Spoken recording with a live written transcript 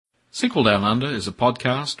SQL Down Under is a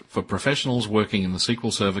podcast for professionals working in the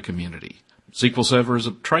SQL Server community. SQL Server is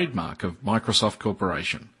a trademark of Microsoft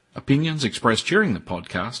Corporation. Opinions expressed during the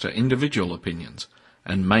podcast are individual opinions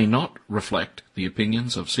and may not reflect the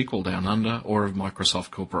opinions of SQL Down Under or of Microsoft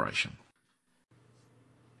Corporation.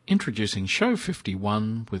 Introducing Show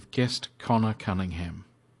 51 with guest Conor Cunningham.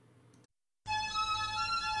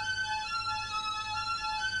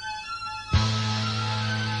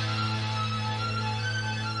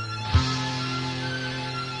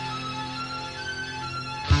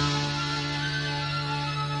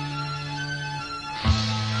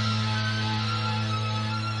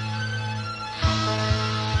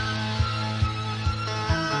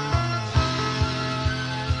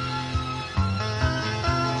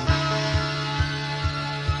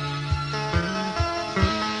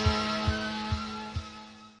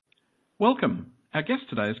 Welcome. Our guest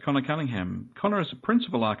today is Conor Cunningham. Conor is a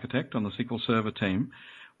principal architect on the SQL Server team.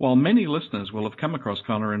 While many listeners will have come across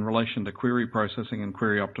Conor in relation to query processing and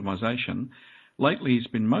query optimization, lately he's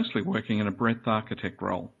been mostly working in a breadth architect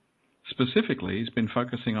role. Specifically, he's been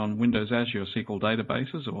focusing on Windows Azure SQL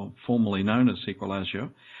Databases, or formerly known as SQL Azure.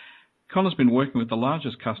 Conor's been working with the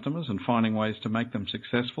largest customers and finding ways to make them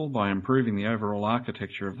successful by improving the overall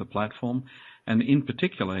architecture of the platform, and in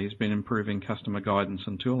particular, he's been improving customer guidance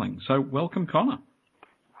and tooling. So welcome, Conor.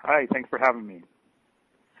 Hi, thanks for having me.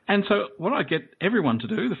 And so what I get everyone to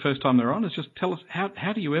do the first time they're on is just tell us,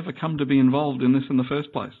 how do you ever come to be involved in this in the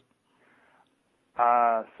first place?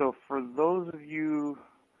 So for those of you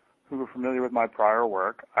who are familiar with my prior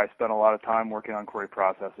work, I spent a lot of time working on query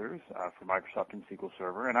processors for Microsoft and SQL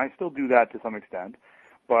Server, and I still do that to some extent.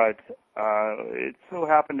 But it so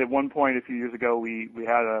happened at one point a few years ago we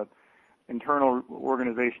had a internal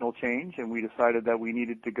organizational change, and we decided that we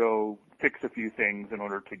needed to go fix a few things in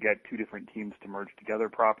order to get two different teams to merge together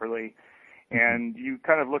properly. And you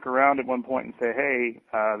kind of look around at one point and say, hey,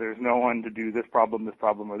 there's no one to do this problem,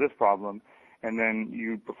 or this problem, and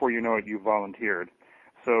then before you know it, you volunteered.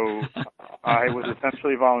 So I was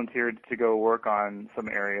essentially volunteered to go work on some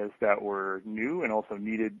areas that were new and also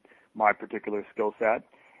needed my particular skill set.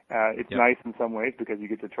 It's nice in some ways because you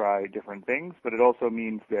get to try different things, but it also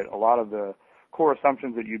means that a lot of the core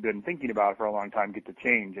assumptions that you've been thinking about for a long time get to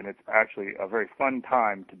change, and it's actually a very fun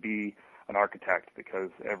time to be an architect because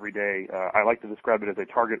every day I like to describe it as a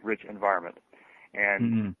target-rich environment.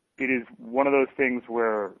 And it is one of those things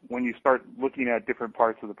where when you start looking at different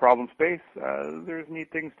parts of the problem space, there's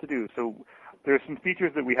neat things to do. So there's some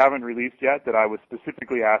features that we haven't released yet that I was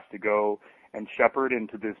specifically asked to go and shepherd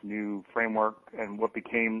into this new framework and what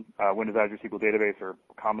became Windows Azure SQL Database, or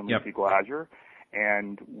commonly SQL Azure.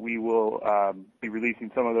 And we will be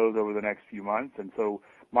releasing some of those over the next few months. And so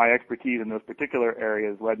my expertise in those particular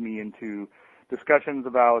areas led me into discussions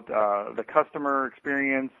about the customer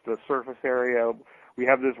experience, the surface area. We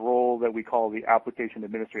have this role that we call the application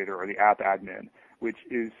administrator, or the app admin, which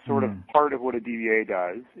is sort of part of what a DBA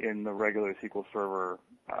does in the regular SQL Server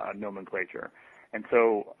nomenclature. And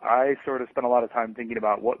so I sort of spent a lot of time thinking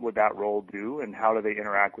about what would that role do and how do they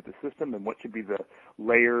interact with the system and what should be the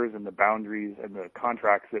layers and the boundaries and the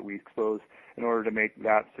contracts that we expose in order to make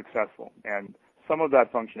that successful. And some of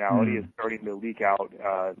that functionality is starting to leak out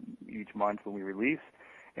each month when we release,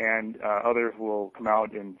 and others will come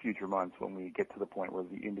out in future months when we get to the point where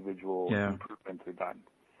the individual improvements are done.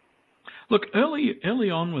 Look, early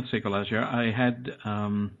on with SQL Azure, I had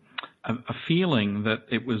a feeling that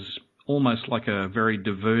it was almost like a very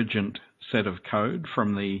divergent set of code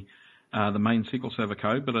from the main SQL Server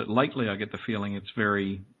code, but lately I get the feeling it's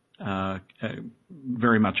very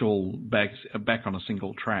much all back on a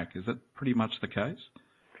single track. Is that pretty much the case?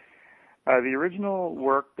 The original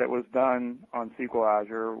work that was done on SQL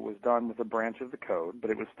Azure was done with a branch of the code, but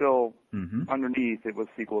it was still underneath. It was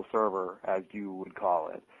SQL Server, as you would call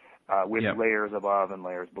it, with layers above and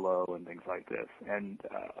layers below and things like this. And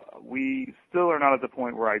we still are not at the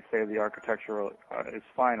point where I'd say the architecture is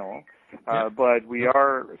final, but we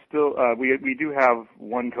are still, we do have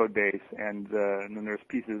one code base, and then there's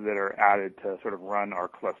pieces that are added to sort of run our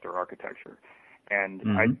cluster architecture. And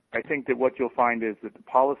I think that what you'll find is that the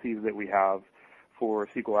policies that we have for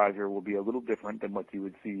SQL Azure will be a little different than what you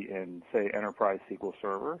would see in, say, Enterprise SQL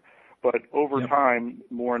Server. But over time,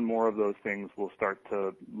 more and more of those things will start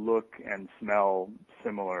to look and smell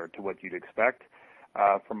similar to what you'd expect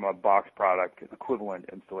from a box product equivalent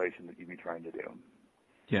installation that you'd be trying to do.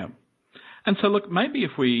 Yeah. And so, look, maybe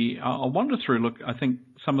if I'll wander through, I think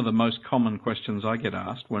some of the most common questions I get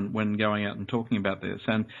asked when going out and talking about this.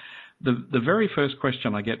 And the very first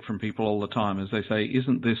question I get from people all the time is they say,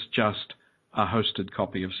 isn't this just a hosted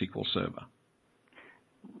copy of SQL Server?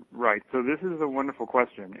 Right. So this is a wonderful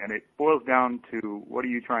question, and it boils down to what are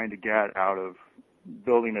you trying to get out of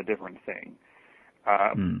building a different thing?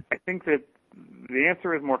 I think that the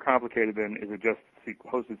answer is more complicated than is it just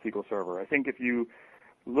hosted SQL Server. I think if you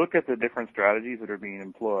look at the different strategies that are being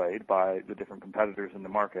employed by the different competitors in the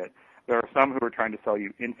market, there are some who are trying to sell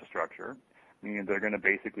you infrastructure, meaning they're going to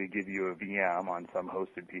basically give you a VM on some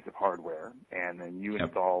hosted piece of hardware, and then you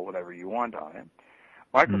install whatever you want on it.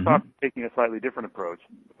 Microsoft is taking a slightly different approach.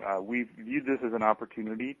 We've viewed this as an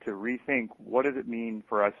opportunity to rethink what does it mean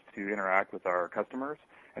for us to interact with our customers,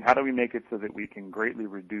 and how do we make it so that we can greatly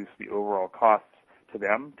reduce the overall costs to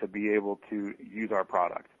them to be able to use our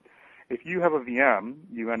product. If you have a VM,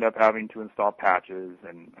 you end up having to install patches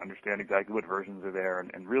and understand exactly what versions are there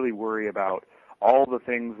and really worry about all the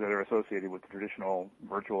things that are associated with the traditional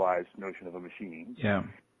virtualized notion of a machine. Yeah.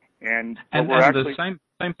 And the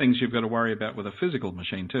same things you've got to worry about with a physical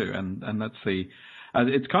machine too, and that's the.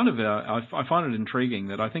 It's kind of I find it intriguing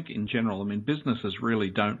that I think in general, I mean, businesses really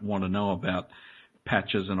don't want to know about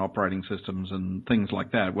patches and operating systems and things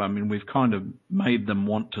like that. Well, I mean, we've kind of made them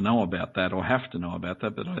want to know about that or have to know about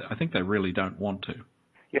that, but I think they really don't want to.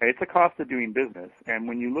 Yeah, it's a cost of doing business, and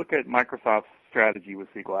when you look at Microsoft's strategy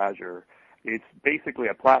with SQL Azure, it's basically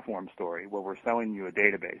a platform story where we're selling you a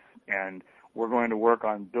database, and we're going to work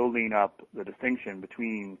on building up the distinction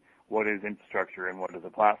between what is infrastructure and what is a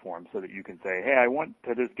platform so that you can say, hey, I want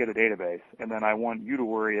to just get a database, and then I want you to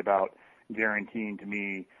worry about guaranteeing to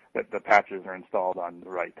me that the patches are installed on the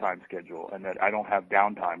right time schedule and that I don't have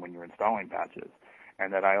downtime when you're installing patches,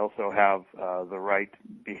 and that I also have the right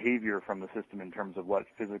behavior from the system in terms of what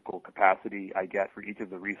physical capacity I get for each of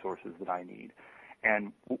the resources that I need.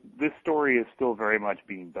 And this story is still very much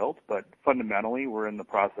being built, but fundamentally we're in the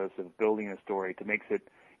process of building a story to make it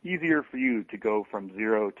easier for you to go from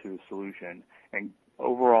zero to solution and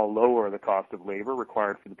overall lower the cost of labor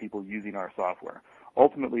required for the people using our software.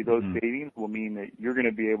 Ultimately, those savings will mean that you're going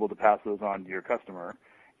to be able to pass those on to your customer,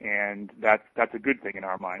 and that's a good thing in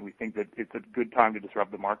our mind. We think that it's a good time to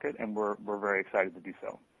disrupt the market, and we're very excited to do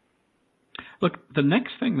so. Look, the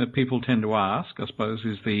next thing that people tend to ask, I suppose,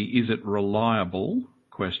 is it reliable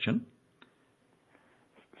question.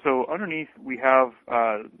 So underneath we have,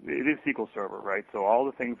 it is SQL Server, right? So all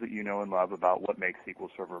the things that you know and love about what makes SQL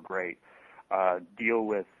Server great deal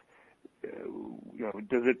with,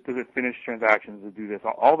 does it finish transactions to do this?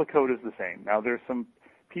 All the code is the same. Now there's some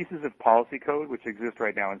pieces of policy code which exist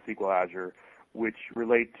right now in SQL Azure which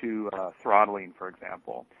relate to throttling, for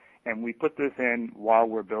example. And we put this in while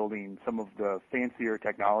we're building some of the fancier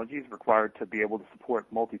technologies required to be able to support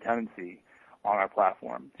multi-tenancy on our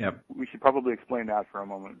platform. Yep. We should probably explain that for a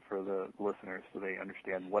moment for the listeners so they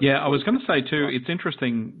understand what... Yeah, I was going to say too, it's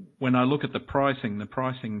interesting when I look at the pricing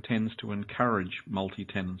tends to encourage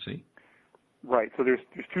multi-tenancy. Right, so there's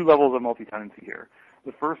two levels of multi-tenancy here.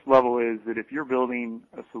 The first level is that if you're building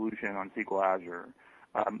a solution on SQL Azure,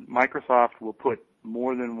 Microsoft will put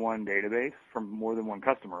more than one database from more than one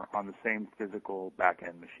customer on the same physical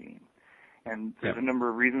back-end machine. And there's a number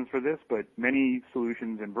of reasons for this, but many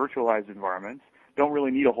solutions in virtualized environments don't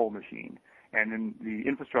really need a whole machine. And in the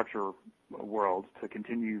infrastructure world, to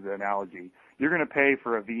continue the analogy, you're going to pay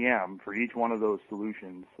for a VM for each one of those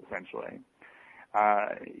solutions, essentially.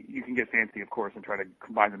 You can get fancy, of course, and try to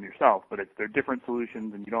combine them yourself, but if they're different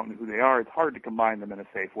solutions and you don't know who they are, it's hard to combine them in a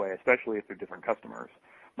safe way, especially if they're different customers.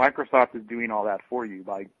 Microsoft is doing all that for you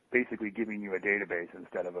by basically giving you a database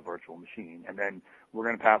instead of a virtual machine, and then we're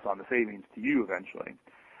going to pass on the savings to you eventually.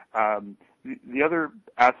 The other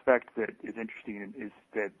aspect that is interesting is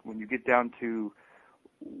that when you get down to,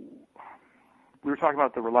 we were talking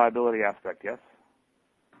about the reliability aspect, yes?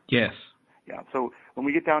 Yes. Yeah, so when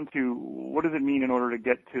we get down to what does it mean in order to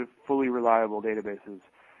get to fully reliable databases,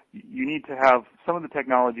 you need to have some of the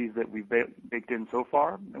technologies that we've baked in so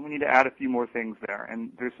far, and we need to add a few more things there.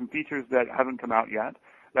 And there's some features that haven't come out yet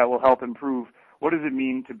that will help improve what does it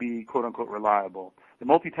mean to be quote-unquote reliable. The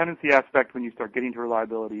multi-tenancy aspect when you start getting to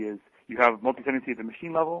reliability is you have multi-tenancy at the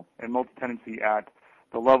machine level and multi-tenancy at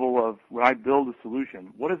the level of when I build a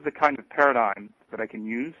solution, what is the kind of paradigm that I can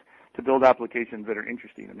use to build applications that are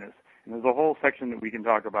interesting in this. And there's a whole section that we can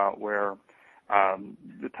talk about where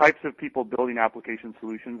the types of people building application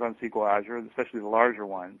solutions on SQL Azure, especially the larger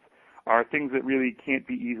ones, are things that really can't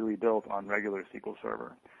be easily built on regular SQL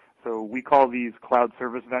Server. So we call these cloud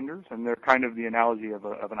service vendors, and they're kind of the analogy of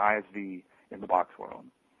an ISV in the box world.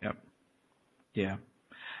 Yep. Yeah.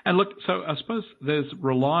 And look, so I suppose there's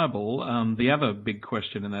reliable. The other big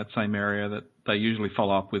question in that same area that they usually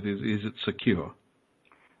follow up with is it secure?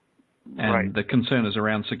 And right. The concern is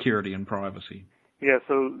around security and privacy. Yeah,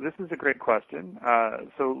 so this is a great question.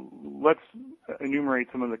 So let's enumerate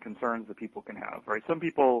some of the concerns that people can have, right? Some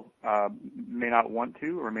people may not want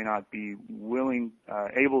to or may not be willing,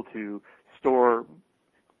 able to store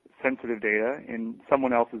sensitive data in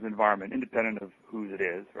someone else's environment, independent of whose it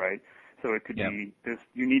is, right? So it could be this,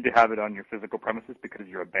 you need to have it on your physical premises because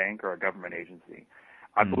you're a bank or a government agency.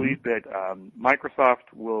 I believe that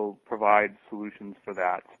Microsoft will provide solutions for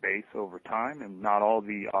that space over time, and not all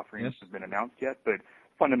the offerings have been announced yet, but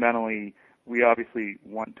fundamentally, we obviously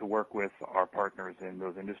want to work with our partners in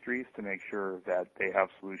those industries to make sure that they have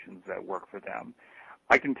solutions that work for them.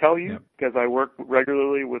 I can tell you, because I work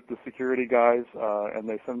regularly with the security guys, and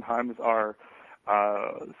they sometimes are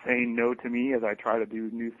saying no to me as I try to do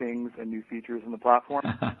new things and new features in the platform,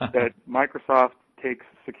 that Microsoft takes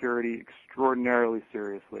security extraordinarily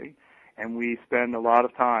seriously, and we spend a lot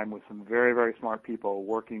of time with some very, very smart people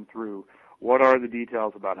working through what are the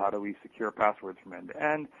details about how do we secure passwords from end to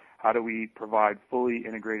end, how do we provide fully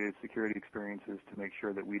integrated security experiences to make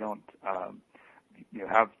sure that we don't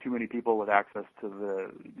have too many people with access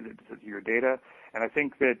to your data. And I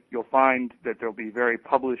think that you'll find that there'll be very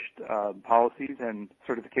published policies and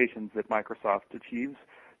certifications that Microsoft achieves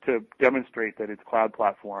to demonstrate that its cloud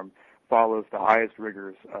platform follows the highest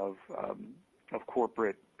rigors of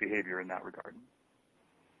corporate behavior in that regard.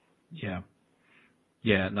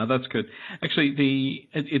 Yeah, no, that's good. Actually,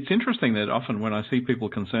 it's interesting that often when I see people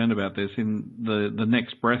concerned about this, in the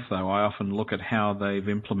next breath, though, I often look at how they've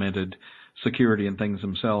implemented security and things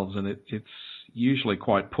themselves, and it's usually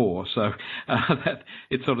quite poor. So that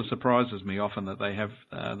it sort of surprises me often that they have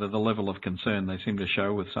the level of concern they seem to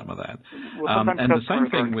show with some of that. Well, and the same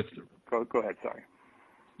thing with... Go ahead, sorry.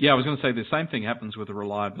 Yeah, I was going to say the same thing happens with the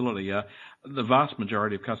reliability. The vast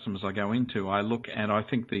majority of customers I go into, I look and I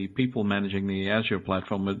think the people managing the Azure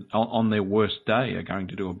platform on their worst day are going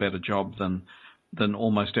to do a better job than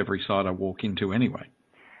almost every site I walk into anyway.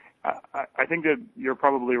 I think that you're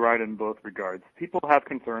probably right in both regards. People have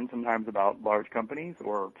concerns sometimes about large companies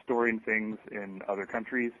or storing things in other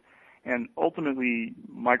countries, and ultimately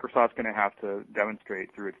Microsoft's going to have to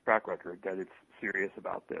demonstrate through its track record that it's serious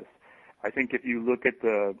about this. I think if you look at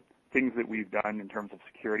the things that we've done in terms of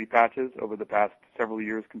security patches over the past several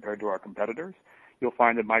years compared to our competitors, you'll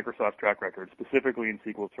find that Microsoft's track record, specifically in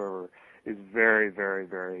SQL Server, is very, very,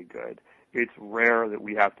 very good. It's rare that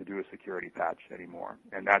we have to do a security patch anymore,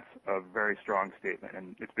 and that's a very strong statement,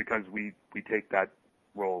 and it's because we take that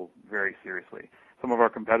role very seriously. Some of our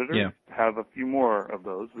competitors have a few more of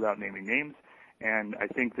those without naming names, and I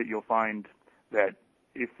think that you'll find that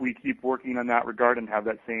if we keep working on that regard and have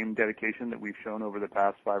that same dedication that we've shown over the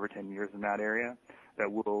past 5 or 10 years in that area,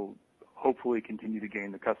 that we'll hopefully continue to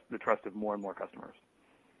gain the trust of more and more customers.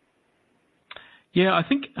 Yeah, I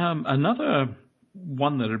think another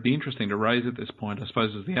one that would be interesting to raise at this point, I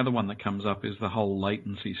suppose, is the other one that comes up is the whole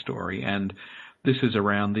latency story. And this is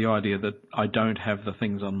around the idea that I don't have the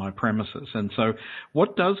things on my premises. And so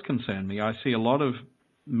what does concern me, I see a lot of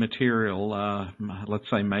material, let's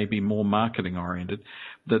say maybe more marketing oriented,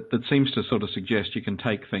 that seems to sort of suggest you can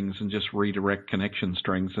take things and just redirect connection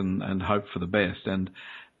strings and hope for the best.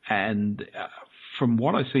 And from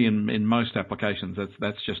what I see in most applications,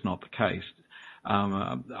 that's just not the case.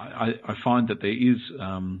 I find that there is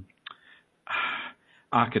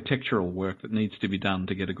architectural work that needs to be done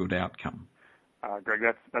to get a good outcome. Greg,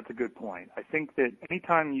 that's a good point. I think that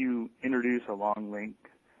anytime you introduce a long link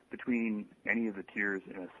between any of the tiers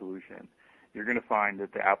in a solution, you're going to find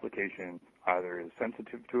that the application either is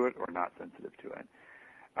sensitive to it or not sensitive to it.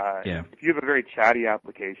 If you have a very chatty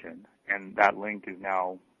application and that link is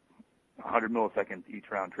now 100 milliseconds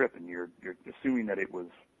each round trip, and you're assuming that it was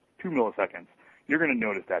 2 milliseconds, you're going to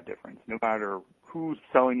notice that difference, no matter who's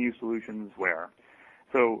selling you solutions where.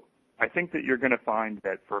 So I think that you're going to find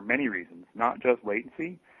that for many reasons, not just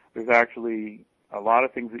latency, there's actually a lot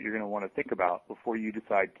of things that you're going to want to think about before you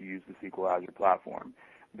decide to use the SQL Azure platform.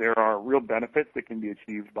 There are real benefits that can be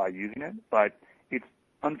achieved by using it, but it's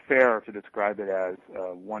unfair to describe it as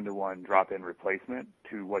a one-to-one drop-in replacement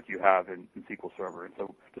to what you have in SQL Server. And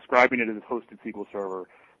so describing it as a hosted SQL Server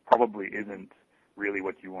probably isn't really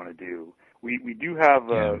what you want to do. We do have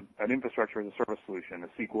an infrastructure as a service solution,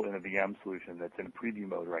 a SQL in a VM solution that's in preview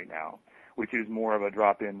mode right now, which is more of a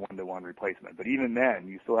drop-in one-to-one replacement. But even then,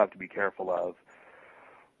 you still have to be careful of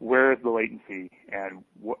where is the latency and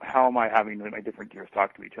how am I having my different tiers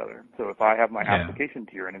talk to each other. So if I have my application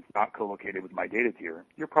tier and it's not co-located with my data tier,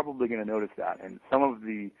 you're probably going to notice that. And some of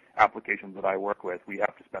the applications that I work with, we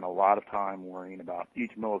have to spend a lot of time worrying about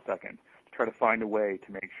each millisecond to try to find a way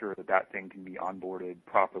to make sure that that thing can be onboarded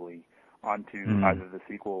properly onto either the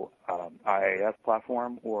SQL IaaS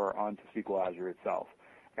platform or onto SQL Azure itself.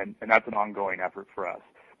 And that's an ongoing effort for us.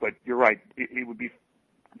 But you're right, it would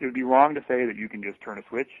be wrong to say that you can just turn a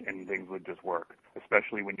switch and things would just work,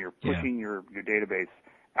 especially when you're pushing your database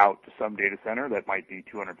out to some data center that might be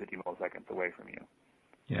 250 milliseconds away from you.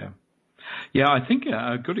 Yeah. Yeah, I think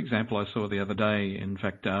a good example I saw the other day, in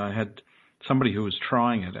fact, I had somebody who was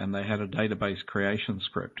trying it and they had a database creation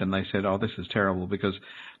script and they said, oh, this is terrible, because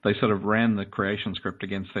they sort of ran the creation script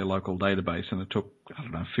against their local database and it took,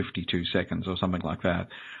 52 seconds or something like that.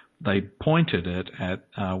 They pointed it at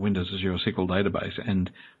Windows Azure SQL Database,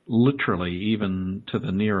 and literally even to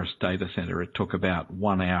the nearest data center, it took about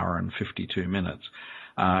 1 hour and 52 minutes.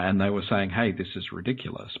 And they were saying, hey, this is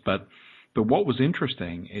ridiculous. But what was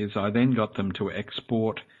interesting is I then got them to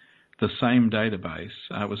export the same database.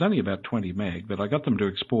 It was only about 20 meg, but I got them to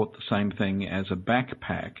export the same thing as a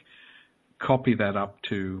backpack, copy that up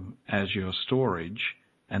to Azure Storage,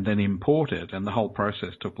 and then import it. And the whole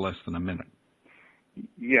process took less than a minute.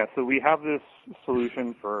 Yeah, so we have this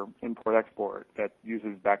solution for import-export that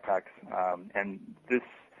uses backpacks, and this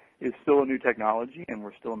is still a new technology, and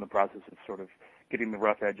we're still in the process of sort of getting the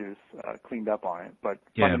rough edges cleaned up on it. But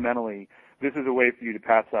fundamentally, this is a way for you to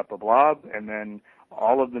pass up a blob, and then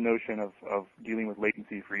all of the notion of dealing with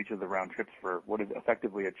latency for each of the round trips for what is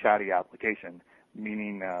effectively a chatty application,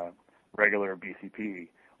 meaning regular BCP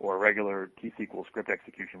or regular T-SQL script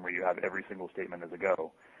execution where you have every single statement as a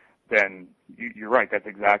go, then you're right. That's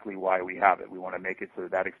exactly why we have it. We want to make it so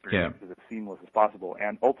that experience is as seamless as possible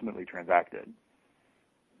and ultimately transacted.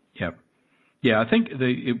 Yeah. Yeah, I think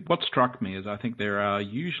what struck me is I think there are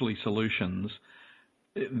usually solutions,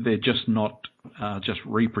 they're just not just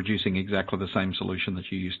reproducing exactly the same solution that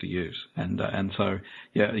you used to use. And so,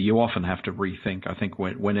 yeah, you often have to rethink, I think,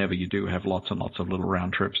 whenever you do have lots and lots of little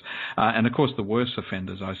round trips. And, of course, the worst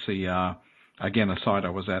offenders I see are, again, a site I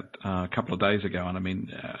was at a couple of days ago, and I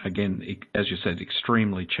mean, again, as you said,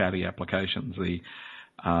 extremely chatty applications.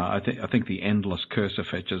 I think the endless cursor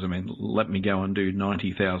fetches. I mean, let me go and do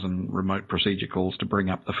 90,000 remote procedure calls to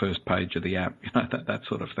bring up the first page of the app. You know, that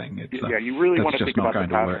sort of thing. You really want to think about the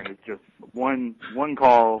pattern. It's just one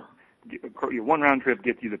call, one round trip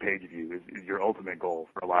gets you the page view is your ultimate goal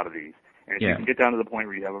for a lot of these. And if you can get down to the point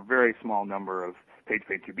where you have a very small number of page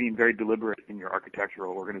fates, you're being very deliberate in your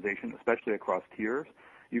architectural organization, especially across tiers,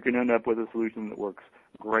 you can end up with a solution that works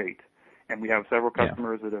great. And we have several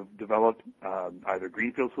customers that have developed either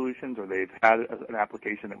greenfield solutions or they've had an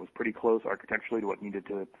application that was pretty close architecturally to what needed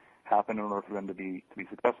to happen in order for them to be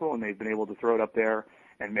successful, and they've been able to throw it up there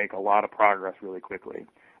and make a lot of progress really quickly.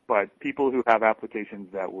 But people who have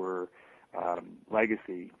applications that were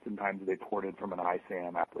legacy, sometimes they ported from an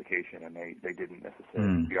ISAM application and they didn't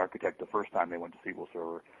necessarily re-architect the first time they went to SQL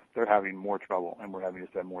Server. They're having more trouble, and we're having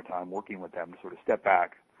to spend more time working with them to sort of step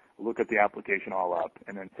back, look at the application all up,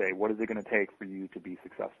 and then say, what is it going to take for you to be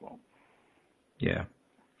successful? Yeah.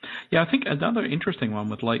 Yeah, I think another interesting one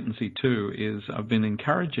with latency too is I've been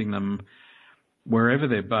encouraging them wherever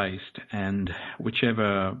they're based and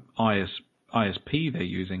whichever ISP they're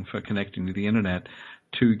using for connecting to the internet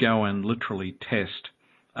to go and literally test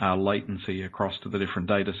latency across to the different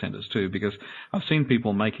data centers too, because I've seen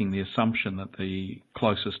people making the assumption that the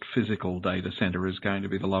closest physical data center is going to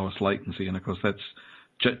be the lowest latency, and of course that's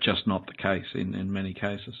just not the case in many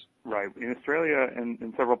cases. Right. In Australia and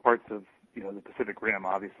in several parts of the Pacific Rim,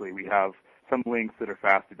 obviously, we have some links that are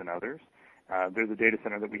faster than others. There's a data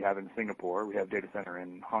center that we have in Singapore. We have a data center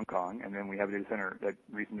in Hong Kong, and then we have a data center that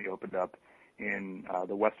recently opened up in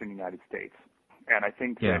the western United States. And I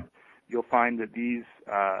think that you'll find that these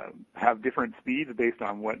have different speeds based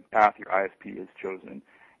on what path your ISP has chosen.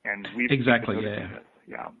 And we've exactly,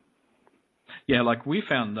 yeah. Yeah, like we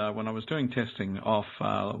found when I was doing testing off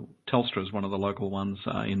Telstra is one of the local ones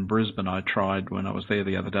in Brisbane I tried when I was there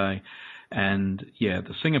the other day. And, yeah,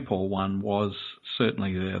 the Singapore one was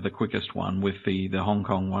certainly the quickest one, with the Hong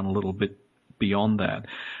Kong one a little bit beyond that.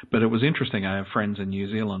 But it was interesting. I have friends in New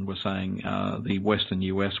Zealand were saying the Western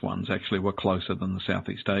US ones actually were closer than the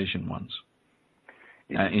Southeast Asian ones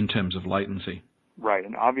in terms of latency. Right,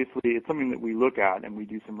 and obviously it's something that we look at and we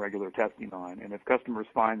do some regular testing on. And if customers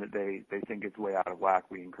find that they think it's way out of whack,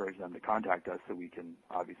 we encourage them to contact us so we can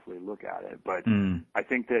obviously look at it. But I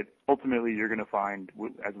think that ultimately you're going to find,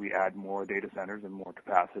 as we add more data centers and more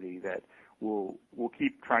capacity, that we'll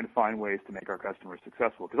keep trying to find ways to make our customers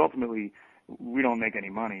successful. Because ultimately we don't make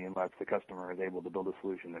any money unless the customer is able to build a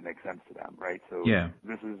solution that makes sense to them, right? So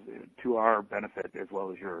this is to our benefit as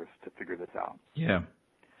well as yours to figure this out. Yeah.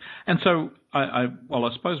 And so, I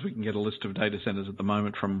suppose we can get a list of data centers at the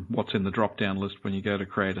moment from what's in the drop-down list when you go to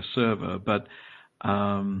create a server, but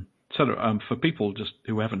sort of for people just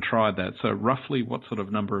who haven't tried that, so roughly what sort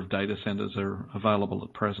of number of data centers are available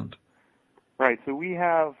at present? Right. So we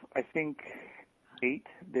have, I think, 8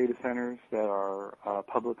 data centers that are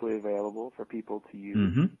publicly available for people to use.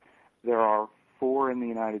 Mm-hmm. There are 4 in the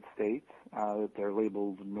United States that they're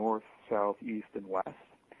labeled north, south, east, and west.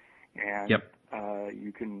 And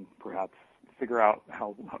you can perhaps figure out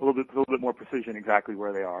how a little bit more precision exactly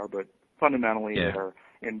where they are, but fundamentally they're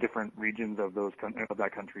in different regions of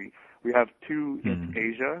that country. We have 2 in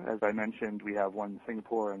Asia, as I mentioned. We have one in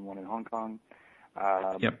Singapore and one in Hong Kong.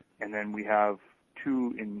 And then we have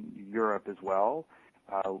 2 in Europe as well.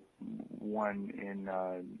 One in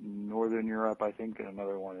Northern Europe, I think, and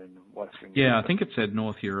another one in Western Europe. Yeah, I think it said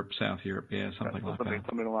North Europe, South Europe, something like that.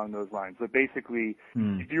 Something along those lines. But basically,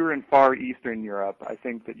 if you're in far Eastern Europe, I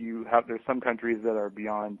think that there's some countries that are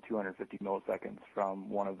beyond 250 milliseconds from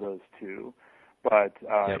one of those 2. But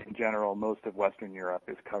in general, most of Western Europe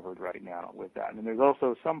is covered right now with that. And there's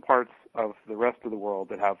also some parts of the rest of the world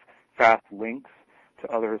that have fast links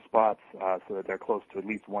to other spots so that they're close to at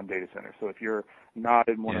least one data center. So if you're not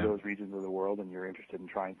in one of those regions of the world and you're interested in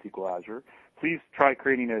trying SQL Azure, please try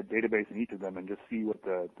creating a database in each of them and just see what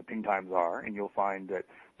the ping times are, and you'll find that,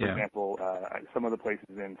 for example, some of the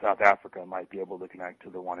places in South Africa might be able to connect to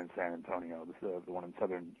the one in San Antonio, the one in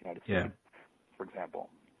southern United States, for example.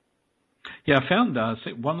 Yeah, I found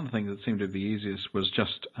one of the things that seemed to be easiest was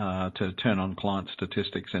just to turn on client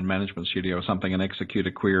statistics in Management Studio or something and execute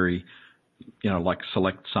a query, like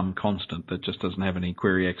select some constant that just doesn't have any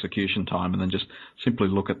query execution time, and then just simply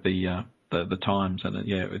look at the times, and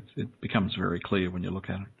it becomes very clear when you look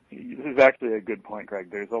at it. This is actually a good point,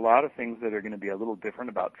 Greg. There's a lot of things that are going to be a little different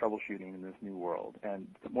about troubleshooting in this new world, and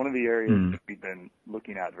one of the areas that we've been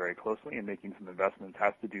looking at very closely and making some investments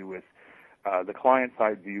has to do with the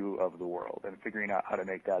client-side view of the world and figuring out how to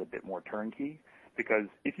make that a bit more turnkey. Because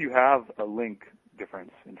if you have a link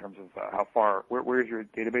difference in terms of how far, where's your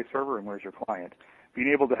database server and where's your client, being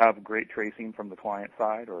able to have great tracing from the client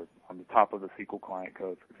side or on the top of the SQL client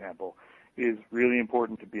code, for example, is really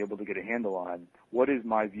important to be able to get a handle on what is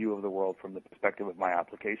my view of the world from the perspective of my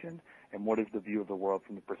application and what is the view of the world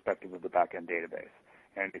from the perspective of the back-end database.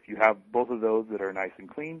 And if you have both of those that are nice and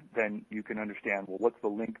clean, then you can understand, well, what's the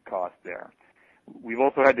link cost there? We've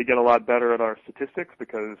also had to get a lot better at our statistics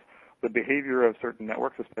because the behavior of certain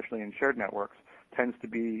networks, especially in shared networks, tends to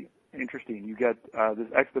be interesting. You get this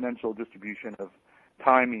exponential distribution of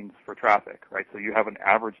timings for traffic, right? So you have an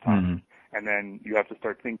average time, and then you have to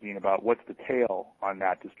start thinking about what's the tail on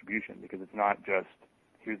that distribution, because it's not just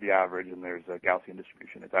here's the average and there's a Gaussian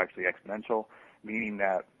distribution. It's actually exponential, meaning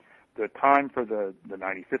that the time for the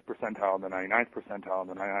 95th percentile, the 99th percentile, and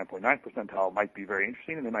the 99.9th percentile might be very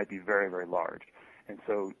interesting, and they might be very, very large. And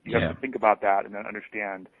so you have to think about that and then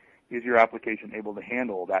understand, is your application able to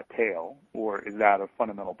handle that tail, or is that a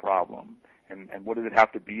fundamental problem? And what does it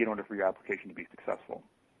have to be in order for your application to be successful?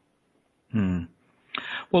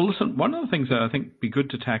 Well, listen, one of the things that I think would be good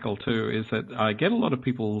to tackle too is that I get a lot of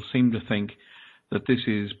people seem to think that this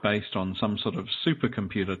is based on some sort of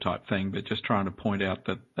supercomputer type thing, but just trying to point out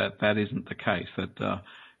that isn't the case, that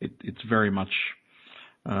it's very much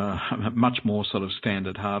more sort of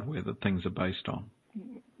standard hardware that things are based on.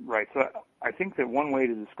 Right. So I think that one way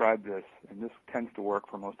to describe this, and this tends to work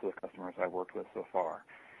for most of the customers I've worked with so far,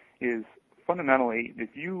 is fundamentally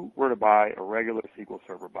if you were to buy a regular SQL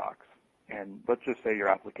Server box, and let's just say your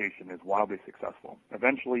application is wildly successful,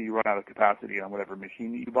 eventually you run out of capacity on whatever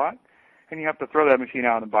machine that you bought, and you have to throw that machine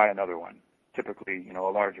out and buy another one, typically, a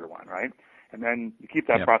larger one, right? And then you keep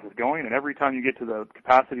that process going, and every time you get to the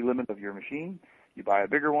capacity limit of your machine, you buy a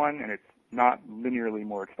bigger one, and it's not linearly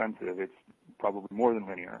more expensive. It's probably more than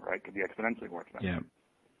linear, right? It could be exponentially more expensive.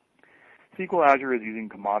 SQL Azure is using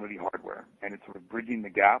commodity hardware, and it's sort of bridging the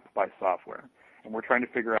gap by software. And we're trying to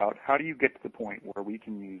figure out, how do you get to the point where we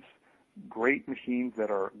can use great machines that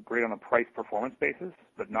are great on a price-performance basis,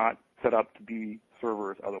 but not set up to be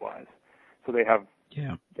servers otherwise? So they have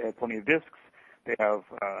plenty of disks, they have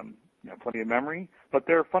plenty of memory, but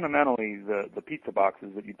they're fundamentally the pizza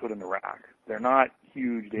boxes that you put in the rack. They're not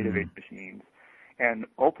huge database machines. And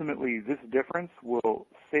ultimately, this difference will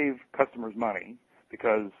save customers money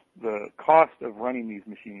because the cost of running these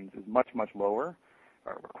machines is much, much lower,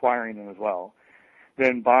 or requiring them as well,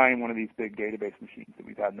 than buying one of these big database machines that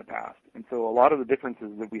we've had in the past. And so a lot of the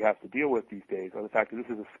differences that we have to deal with these days are the fact that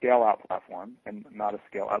this is a scale-out platform and not a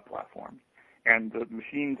scale-up platform. And the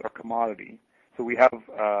machines are commodity. So we have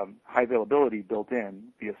high availability built in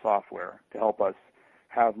via software to help us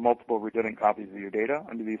have multiple redundant copies of your data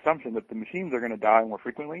under the assumption that the machines are going to die more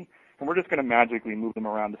frequently, and we're just going to magically move them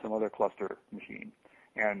around to some other cluster machine.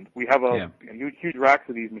 And we have a huge racks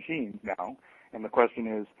of these machines now, and the question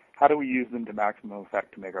is, how do we use them to maximum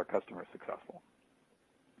effect to make our customers successful?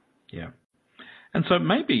 Yeah. And so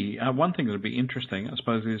maybe one thing that would be interesting, I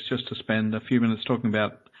suppose, is just to spend a few minutes talking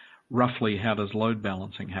about roughly how does load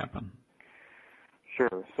balancing happen.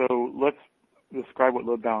 Sure. So let's describe what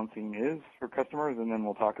load balancing is for customers, and then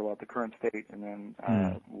we'll talk about the current state and then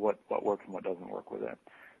what works and what doesn't work with it.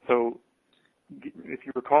 So if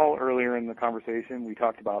you recall earlier in the conversation, we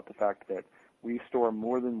talked about the fact that we store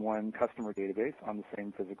more than one customer database on the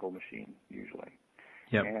same physical machine, usually.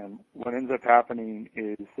 Yep. And what ends up happening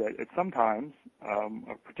is that sometimes a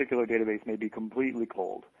particular database may be completely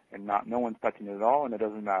cold and no one's touching it at all, and it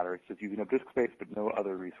doesn't matter. It's just using up disk space but no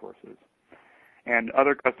other resources. And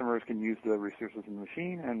other customers can use the resources in the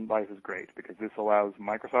machine, and life is great because this allows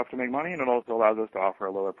Microsoft to make money, and it also allows us to offer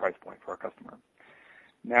a lower price point for our customer.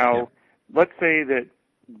 Now, let's say that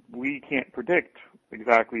we can't predict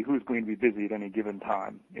exactly who's going to be busy at any given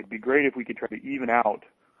time. It'd be great if we could try to even out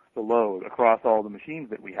the load across all the machines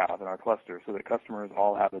that we have in our cluster so that customers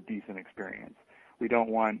all have a decent experience. We don't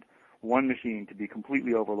want one machine to be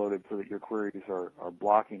completely overloaded so that your queries are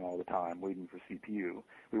blocking all the time, waiting for CPU.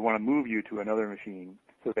 We want to move you to another machine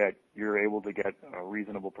so that you're able to get a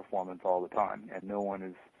reasonable performance all the time and no one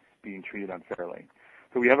is being treated unfairly.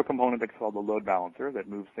 So we have a component that's called the load balancer that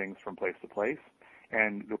moves things from place to place.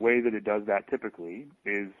 And the way that it does that typically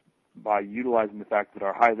is by utilizing the fact that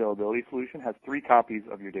our high availability solution has 3 copies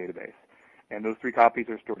of your database. And those 3 copies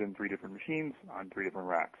are stored in 3 different machines on 3 different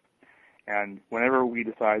racks. And whenever we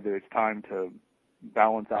decide that it's time to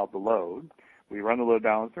balance out the load, we run the load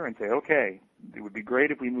balancer and say, okay, it would be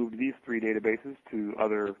great if we moved these 3 databases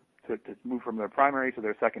to move from their primary to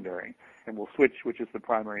their secondary. And we'll switch which is the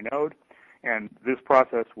primary node. And this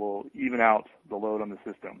process will even out the load on the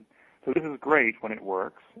system. So this is great when it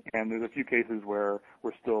works, and there's a few cases where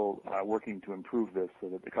we're still working to improve this so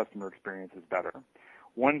that the customer experience is better.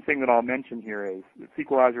 One thing that I'll mention here is that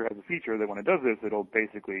SQL Azure has a feature that when it does this, it'll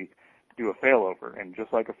basically do a failover, and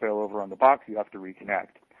just like a failover on the box, you have to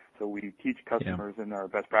reconnect. So we teach customers in our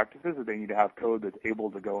best practices that they need to have code that's able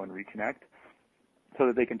to go and reconnect so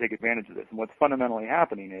that they can take advantage of this. And what's fundamentally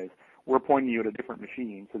happening is we're pointing you at a different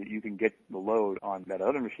machine so that you can get the load on that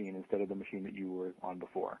other machine instead of the machine that you were on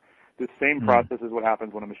before. This same process is what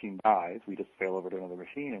happens when a machine dies. We just fail over to another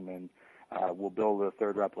machine, and then we'll build a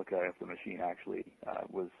third replica if the machine actually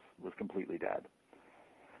was completely dead.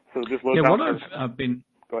 So this load balancer.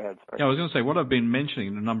 Go ahead. Sorry. Yeah, I was going to say what I've been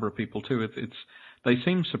mentioning to a number of people too. They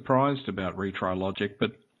seem surprised about retry logic,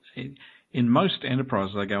 but in most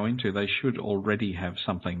enterprises I go into, they should already have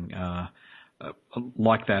something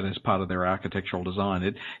like that as part of their architectural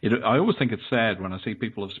design. I always think it's sad when I see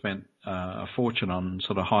people have spent a fortune on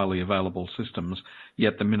sort of highly available systems,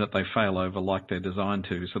 yet the minute they fail over like they're designed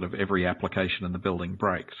to, sort of every application in the building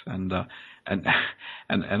breaks. And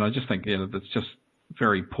I just think that's just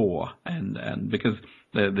very poor, and because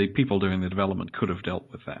the people doing the development could have dealt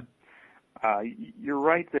with that. You're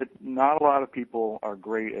right that not a lot of people are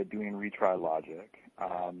great at doing retry logic,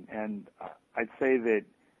 and I'd say that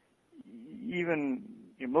even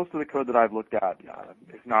most of the code that I've looked at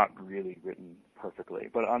is not really written perfectly.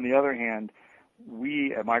 But on the other hand,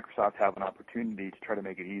 we at Microsoft have an opportunity to try to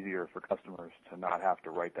make it easier for customers to not have to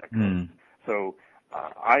write that code. So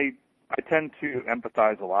I tend to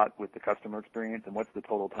empathize a lot with the customer experience and what's the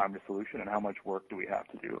total time to solution and how much work do we have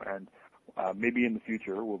to do. And maybe in the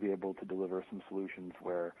future we'll be able to deliver some solutions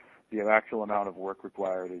where the actual amount of work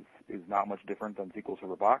required is not much different than SQL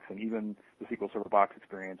Server Box, and even the SQL Server Box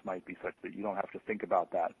experience might be such that you don't have to think about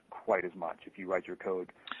that quite as much if you write your code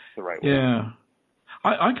the right way. Yeah.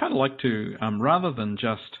 I kind of like to, rather than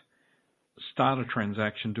just start a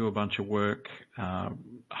transaction, do a bunch of work,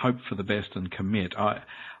 hope for the best and commit,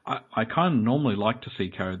 I kind of normally like to see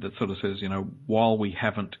code that sort of says, while we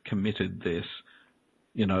haven't committed this,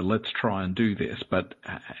 let's try and do this,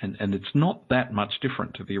 and it's not that much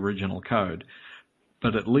different to the original code.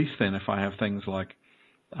 But at least then if I have things like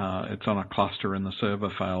it's on a cluster and the server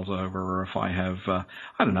fails over, or if I have, I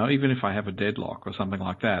don't know, even if I have a deadlock or something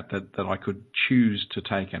like that I could choose to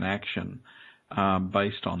take an action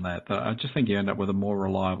based on that. I just think you end up with a more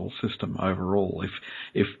reliable system overall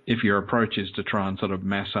if your approach is to try and sort of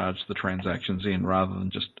massage the transactions in rather than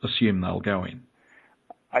just assume they'll go in.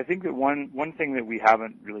 I think that one thing that we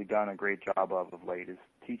haven't really done a great job of late is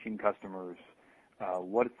teaching customers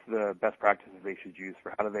what's the best practices they should use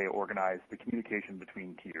for how do they organize the communication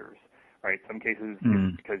between tiers, right? Some cases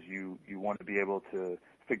it's because you want to be able to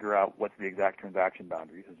figure out what's the exact transaction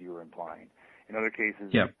boundaries, as you were implying. In other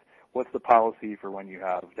cases, what's the policy for when you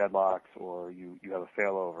have deadlocks or you have a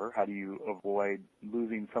failover? How do you avoid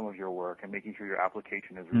losing some of your work and making sure your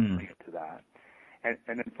application is resilient to that? And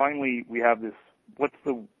then finally, we have this, what's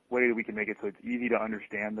the way that we can make it so it's easy to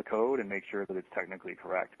understand the code and make sure that it's technically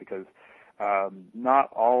correct? Because not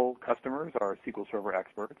all customers are SQL Server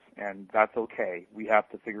experts, and that's okay. We have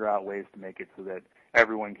to figure out ways to make it so that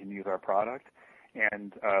everyone can use our product.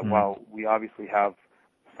 And while we obviously have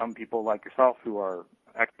some people like yourself who are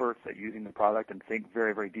experts at using the product and think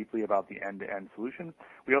very, very deeply about the end-to-end solution,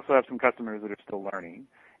 we also have some customers that are still learning,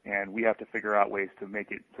 and we have to figure out ways to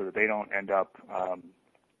make it so that they don't end up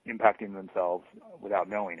impacting themselves without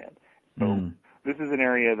knowing it. So this is an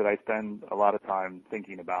area that I spend a lot of time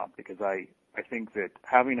thinking about, because I think that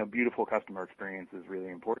having a beautiful customer experience is really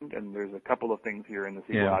important, and there's a couple of things here in the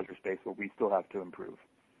SQL Azure space where we still have to improve.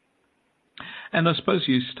 And I suppose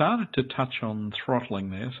you started to touch on throttling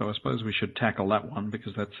there, so I suppose we should tackle that one,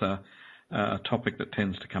 because that's a topic that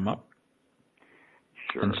tends to come up.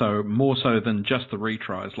 Sure. And so more so than just the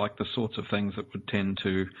retries, like the sorts of things that would tend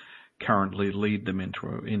to currently lead them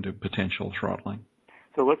into potential throttling.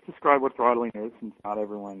 So let's describe what throttling is, since not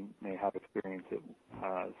everyone may have experienced it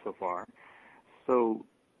so far. So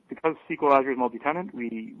because SQL Azure is multi-tenant,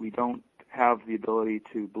 we don't have the ability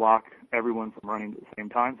to block everyone from running at the same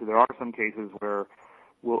time. So there are some cases where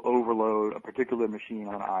we'll overload a particular machine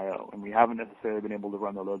on I/O, and we haven't necessarily been able to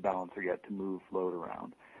run the load balancer yet to move load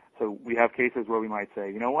around. So we have cases where we might say,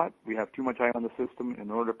 you know what, we have too much I/O on the system.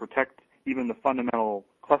 In order to protect even the fundamental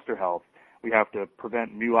cluster health, we have to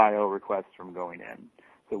prevent new I/O requests from going in.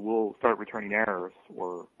 So we'll start returning errors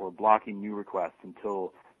or blocking new requests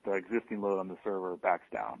until the existing load on the server backs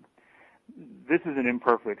down. This is an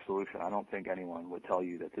imperfect solution. I don't think anyone would tell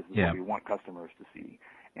you that this is what we want customers to see.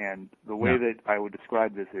 And the way that I would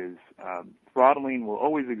describe this is throttling will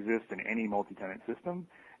always exist in any multi-tenant system.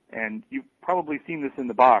 And you've probably seen this in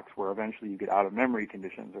the box, where eventually you get out-of-memory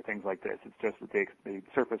conditions or things like this. It's just that they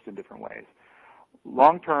surface in different ways.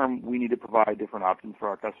 Long-term, we need to provide different options for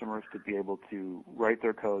our customers to be able to write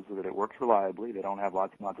their code so that it works reliably. They don't have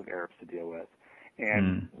lots and lots of errors to deal with.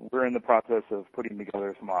 And we're in the process of putting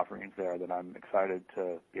together some offerings there that I'm excited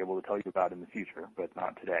to be able to tell you about in the future, but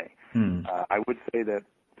not today. I would say that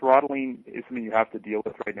throttling is something you have to deal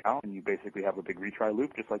with right now, and you basically have a big retry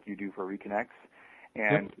loop, just like you do for reconnects.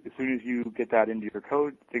 And as soon as you get that into your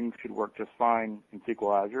code, things should work just fine in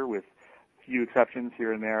SQL Azure, with few exceptions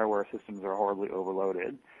here and there where systems are horribly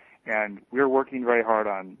overloaded. And we're working very hard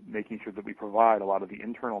on making sure that we provide a lot of the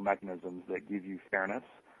internal mechanisms that give you fairness,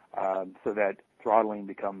 so that throttling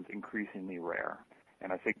becomes increasingly rare.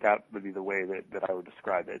 And I think that would be the way that I would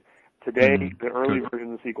describe it. Today, the early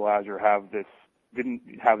versions of SQL Azure didn't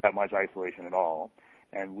have that much isolation at all.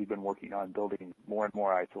 And we've been working on building more and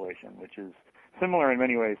more isolation, which is similar in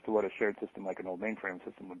many ways to what a shared system like an old mainframe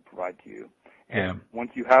system would provide to you. And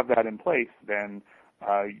once you have that in place, then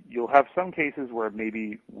you'll have some cases where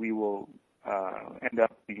maybe we will end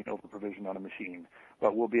up being over-provisioned on a machine,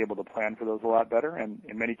 but we'll be able to plan for those a lot better, and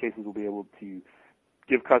in many cases we'll be able to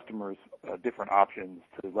give customers different options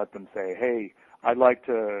to let them say, hey, I'd like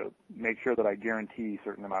to make sure that I guarantee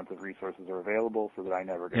certain amounts of resources are available so that I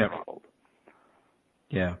never get throttled.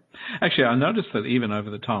 Yeah. Actually, I noticed that even over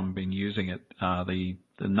the time I've been using it,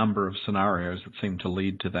 the number of scenarios that seem to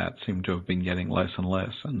lead to that seem to have been getting less and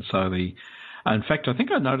less. And so in fact, I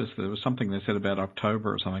think I noticed there was something they said about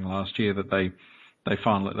October or something last year, that they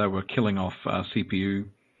finally, they were killing off CPU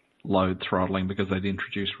load throttling because they'd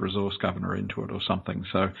introduced resource governor into it or something.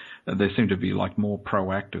 So there seemed to be like more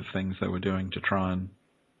proactive things they were doing to try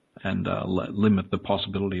and limit the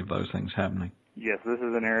possibility of those things happening. Yes, this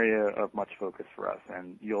is an area of much focus for us,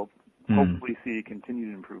 and you'll hopefully see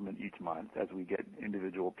continued improvement each month as we get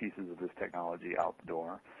individual pieces of this technology out the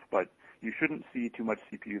door. But you shouldn't see too much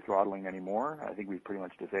CPU throttling anymore. I think we've pretty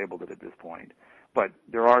much disabled it at this point. But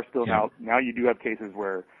there are still now you do have cases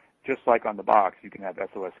where, just like on the box, you can have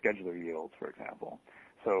SOS scheduler yields, for example.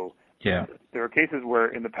 So there are cases where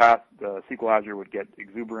in the past SQL Azure would get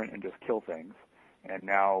exuberant and just kill things. And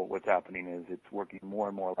now what's happening is it's working more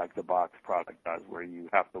and more like the box product does, where you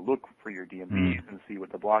have to look for your DMVs and see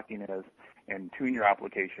what the blocking is and tune your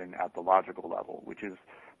application at the logical level, which is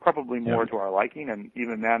probably more to our liking. And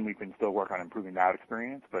even then, we can still work on improving that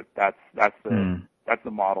experience. But that's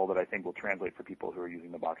the model that I think will translate for people who are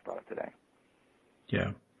using the box product today.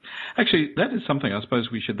 Yeah. Actually, that is something I suppose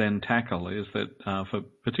we should then tackle, is that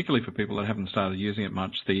particularly for people that haven't started using it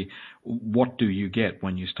much, what do you get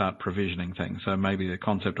when you start provisioning things? So maybe the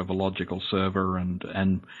concept of a logical server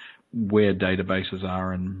and where databases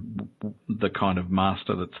are and the kind of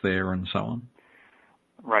master that's there and so on.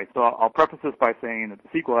 Right. So I'll preface this by saying that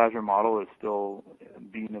the SQL Azure model is still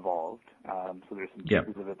being evolved. So there's some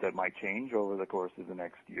pieces of it that might change over the course of the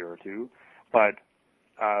next year or two. But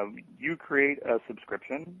you create a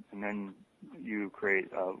subscription, and then you create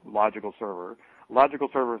a logical server. A logical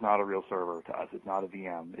server is not a real server to us. It's not a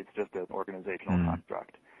VM. It's just an organizational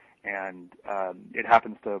construct. And it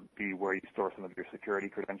happens to be where you store some of your security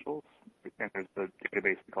credentials. And there's the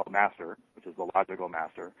database we call master, which is the logical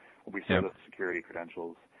master, where we store the security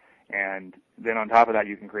credentials. And then on top of that,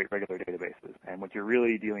 you can create regular databases. And what you're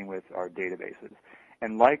really dealing with are databases.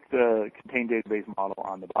 And like the contained database model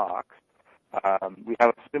on the box, we have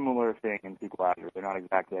a similar thing in SQL Azure. They're not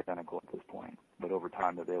exactly identical at this point, but over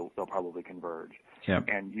time they'll probably converge. Yep.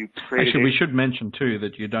 And you create Actually, we should mention too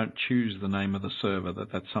that you don't choose the name of the server.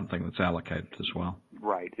 That's something that's allocated as well.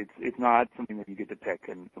 Right. It's not something that you get to pick,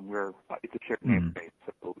 and it's a shared namespace.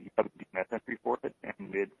 So you have a DNS entry for it,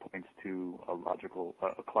 and it points to a logical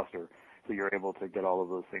a cluster. So you're able to get all of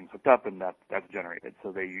those things hooked up, and that's generated.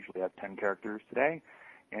 So they usually have 10 characters today,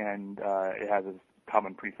 and it has a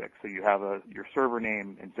common prefix. So you have your server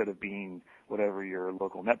name, instead of being whatever your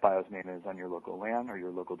local NetBIOS name is on your local LAN or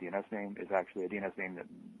your local DNS name, is actually a DNS name that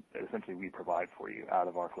essentially we provide for you out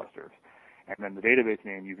of our clusters. And then the database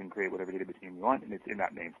name, you can create whatever database name you want, and it's in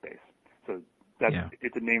that namespace. So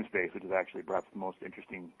it's a namespace, which is actually perhaps the most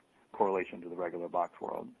interesting correlation to the regular box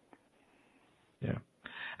world. Yeah.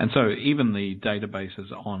 And so even the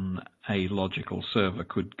databases on a logical server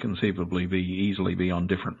could conceivably easily be on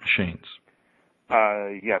different machines.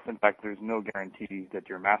 Yes. In fact, there's no guarantee that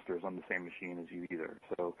your master is on the same machine as you either.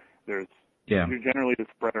 So you're generally just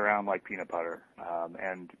spread around like peanut butter,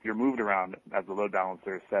 and you're moved around as the load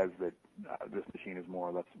balancer says that this machine is more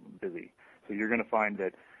or less busy. So you're going to find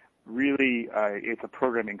that really it's a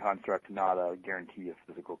programming construct, not a guarantee of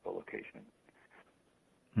physical co-location.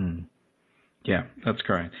 Yeah, that's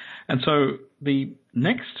correct. And so the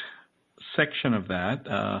next section of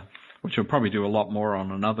that, which we'll probably do a lot more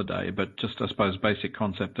on another day, but just, I suppose, basic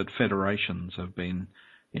concept that federations have been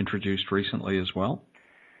introduced recently as well.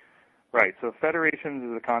 Right. So federations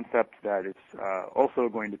is a concept that is also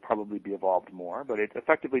going to probably be evolved more, but it's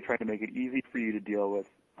effectively trying to make it easy for you to deal with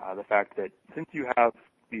the fact that since you have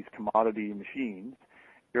these commodity machines,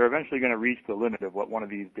 you're eventually going to reach the limit of what one of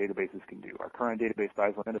these databases can do. Our current database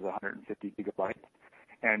size limit is 150 gigabytes.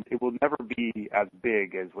 And it will never be as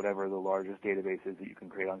big as whatever the largest database is that you can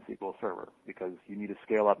create on SQL Server, because you need a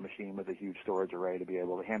scale-up machine with a huge storage array to be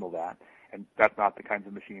able to handle that. And that's not the kinds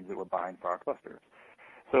of machines that we're buying for our clusters.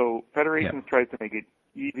 So Federations tries to make it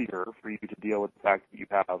easier for you to deal with the fact that you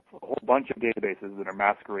have a whole bunch of databases that are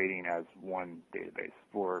masquerading as one database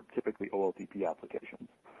for typically OLTP applications.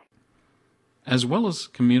 As well as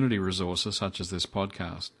community resources such as this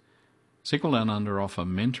podcast, SQL Down Under offer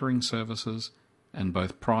mentoring services and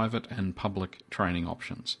both private and public training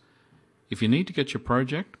options. If you need to get your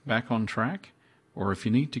project back on track, or if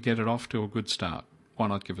you need to get it off to a good start, why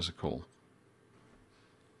not give us a call?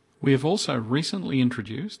 We have also recently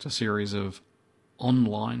introduced a series of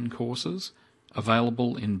online courses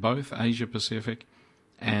available in both Asia Pacific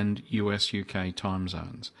and US-UK time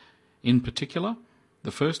zones. In particular,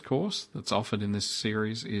 the first course that's offered in this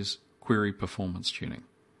series is Query Performance Tuning.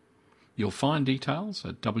 You'll find details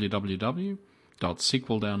at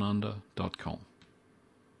www.sqldownunder.com.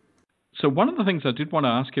 So one of the things I did want to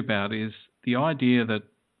ask you about is the idea that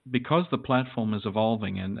because the platform is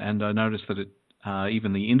evolving, and I noticed that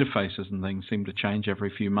even the interfaces and things seem to change every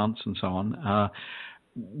few months and so on,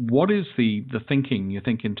 what is the thinking, you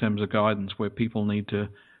think, in terms of guidance where people need to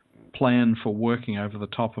plan for working over the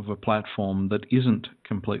top of a platform that isn't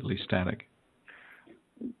completely static?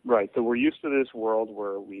 Right. So we're used to this world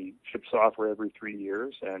where we ship software every 3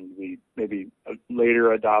 years, and we maybe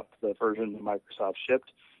later adopt the version that Microsoft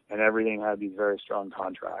shipped, and everything had these very strong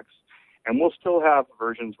contracts. And we'll still have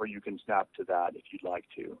versions where you can snap to that if you'd like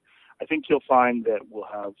to. I think you'll find that we'll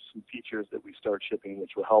have some features that we start shipping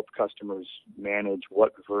which will help customers manage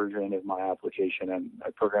what version of my application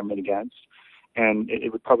I program it against. And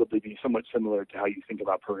it would probably be somewhat similar to how you think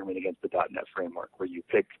about programming against the .NET framework, where you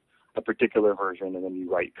pick a particular version and then you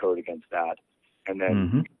write code against that, and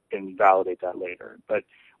then can validate that later. But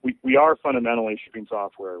we are fundamentally shipping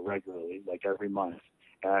software regularly, like every month,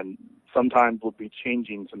 and sometimes we'll be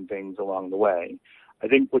changing some things along the way. I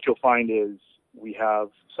think what you'll find is we have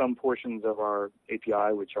some portions of our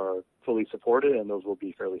API which are fully supported, and those will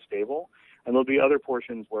be fairly stable. And there'll be other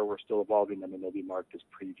portions where we're still evolving them, and they'll be marked as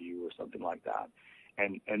preview or something like that.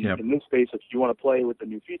 And in this space, if you want to play with the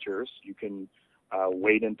new features, you can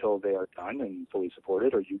wait until they are done and fully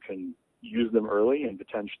supported, or you can use them early and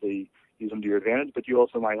potentially use them to your advantage. But you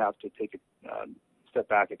also might have to take step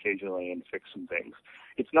back occasionally and fix some things.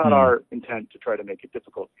 It's not our intent to try to make it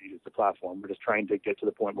difficult to use the platform. We're just trying to get to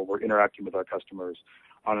the point where we're interacting with our customers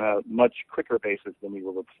on a much quicker basis than we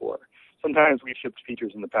were before. Sometimes we've shipped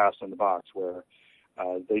features in the past in the box where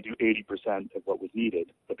they do 80% of what was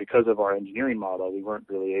needed, but because of our engineering model, we weren't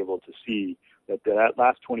really able to see that that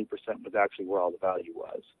last 20% was actually where all the value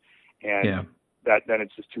was. And then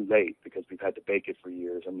it's just too late because we've had to bake it for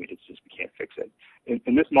years and it's just, we can't fix it.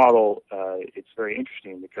 In this model, it's very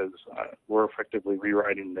interesting because we're effectively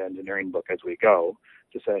rewriting the engineering book as we go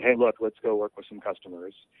to say, hey, look, let's go work with some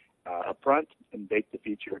customers up front and bake the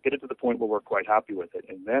feature, get it to the point where we're quite happy with it,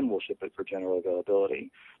 and then we'll ship it for general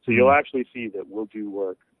availability. So you'll actually see that we'll do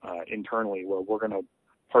work internally where we're going to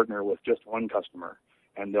partner with just one customer,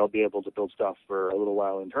 and they'll be able to build stuff for a little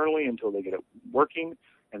while internally until they get it working.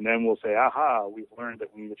 And then we'll say, aha, we've learned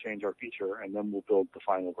that we need to change our feature, and then we'll build the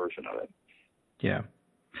final version of it. Yeah.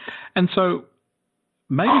 And so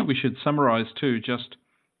maybe we should summarize, too, just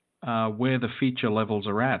where the feature levels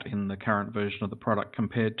are at in the current version of the product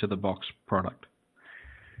compared to the box product.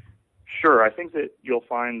 Sure. I think that you'll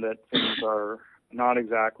find that things are not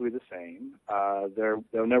exactly the same.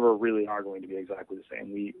 They never really are going to be exactly the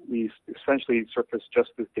same. We essentially surface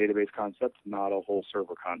just this database concept, not a whole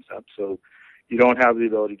server concept. So you don't have the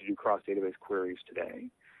ability to do cross-database queries today.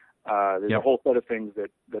 There's a whole set of things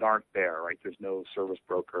that aren't there, right? There's no service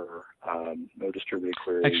broker, no distributed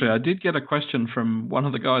queries. Actually, I did get a question from one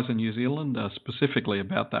of the guys in New Zealand specifically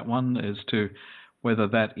about that one as to whether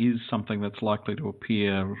that is something that's likely to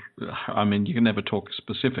appear. I mean, you can never talk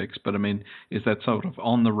specifics, but I mean, is that sort of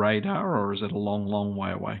on the radar or is it a long, long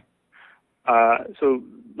way away? So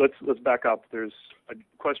let's back up. There's a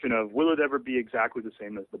question of, will it ever be exactly the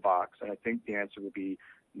same as the box? And I think the answer would be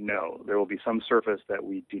no. There will be some surface that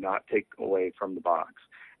we do not take away from the box,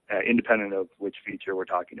 independent of which feature we're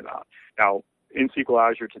talking about. Now, in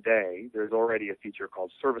SQL Azure today, there's already a feature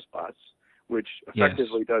called Service Bus, which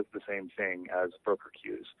effectively does the same thing as broker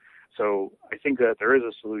queues. So I think that there is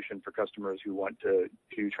a solution for customers who want to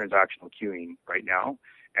do transactional queuing right now,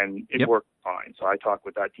 and it works fine. So I talk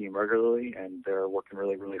with that team regularly, and they're working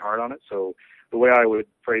really, really hard on it. So the way I would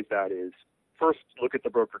phrase that is, first, look at the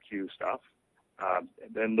broker queue stuff, and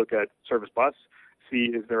then look at Service Bus,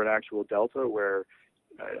 see is there an actual delta where,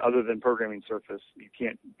 other than programming surface, you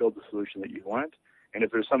can't build the solution that you want. And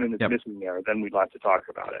if there's something that's missing there, then we'd like to talk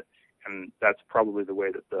about it. And that's probably the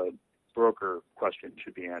way that the broker question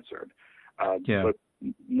should be answered. But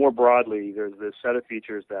more broadly, there's this set of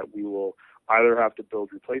features that we will either have to build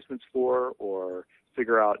replacements for or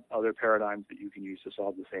figure out other paradigms that you can use to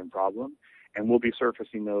solve the same problem. And we'll be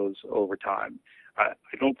surfacing those over time. I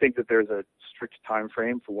don't think that there's a strict time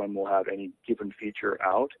frame for when we'll have any given feature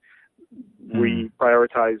out. We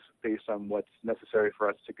prioritize based on what's necessary for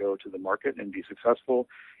us to go to the market and be successful.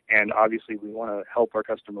 And obviously, we want to help our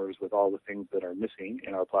customers with all the things that are missing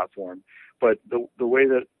in our platform. But the way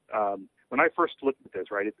that, when I first looked at this,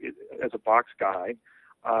 right, as a box guy,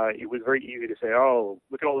 it was very easy to say, oh,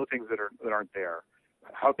 look at all the things that aren't there.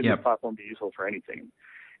 How can this platform be useful for anything?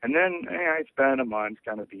 And then I spent a month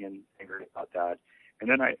kind of being angry about that. And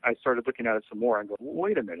then I started looking at it some more and go, well,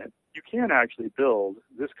 wait a minute, you can actually build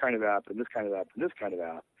this kind of app and this kind of app and this kind of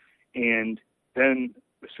app. And then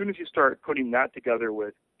as soon as you start putting that together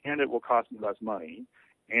with, and it will cost me less money,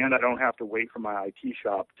 and I don't have to wait for my IT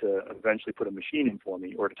shop to eventually put a machine in for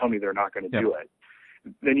me or to tell me they're not going to do it,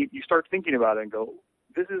 then you start thinking about it and go,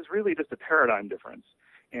 this is really just a paradigm difference.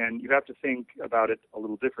 And you have to think about it a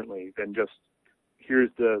little differently than just here's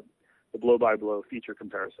the blow-by-blow feature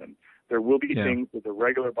comparison. There will be things that the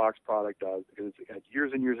regular box product does because it had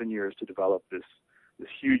years and years and years to develop this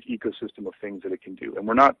huge ecosystem of things that it can do. And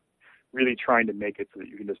we're not really trying to make it so that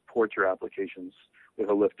you can just port your applications with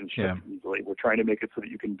a lift and shift easily. We're trying to make it so that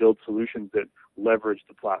you can build solutions that leverage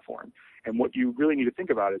the platform. And what you really need to think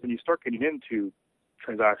about is when you start getting into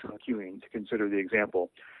transactional queuing, to consider the example,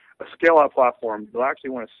 a scale-out platform, you'll actually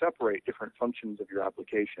want to separate different functions of your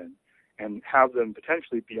application and have them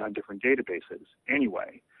potentially be on different databases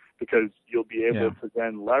anyway, because you'll be able to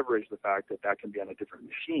then leverage the fact that that can be on a different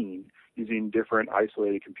machine using different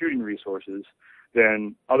isolated computing resources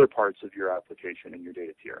than other parts of your application in your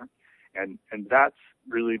data tier. And that's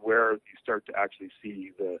really where you start to actually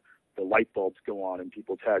see the light bulbs go on in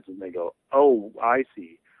people's heads and they go, oh, I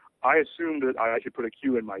see. I assumed that I should put a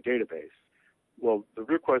queue in my database. Well, the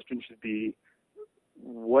real question should be,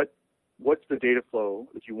 what's the data flow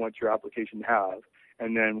that you want your application to have?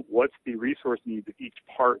 And then what's the resource needs of each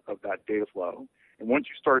part of that data flow? And once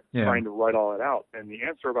you start trying to write all that out, then the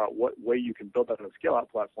answer about what way you can build that on a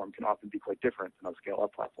scale-out platform can often be quite different than on a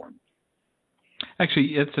scale-up platform.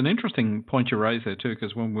 Actually, it's an interesting point you raised there too,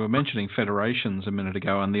 because when we were mentioning federations a minute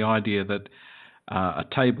ago and the idea that a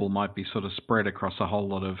table might be sort of spread across a whole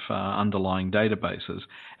lot of underlying databases,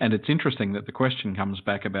 and it's interesting that the question comes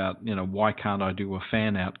back about, why can't I do a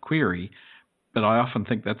fan-out query? But I often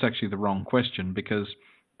think that's actually the wrong question, because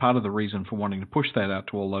part of the reason for wanting to push that out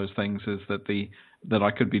to all those things is that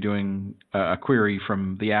I could be doing a query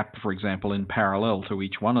from the app, for example, in parallel to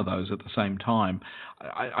each one of those at the same time.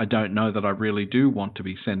 I don't know that I really do want to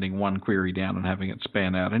be sending one query down and having it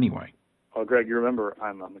span out anyway. Well, Greg, you remember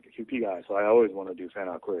I'm a QP guy, so I always want to do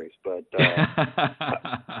fan-out queries. But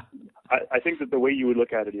I think that the way you would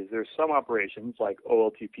look at it is there's some operations like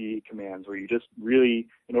OLTP commands where you just really,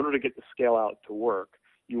 in order to get the scale out to work,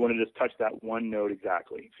 you want to just touch that one node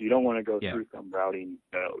exactly. So you don't want to go through some routing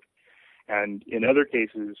node. And in other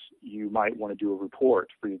cases, you might want to do a report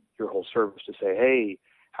for your whole service to say, hey,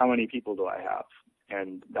 how many people do I have?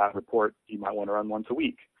 And that report you might want to run once a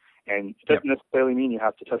week. And it doesn't necessarily mean you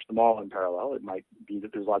have to touch them all in parallel. It might be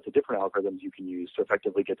that there's lots of different algorithms you can use to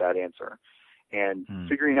effectively get that answer. And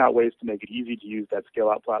figuring out ways to make it easy to use that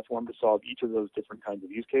scale-out platform to solve each of those different kinds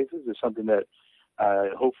of use cases is something that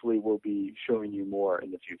hopefully we'll be showing you more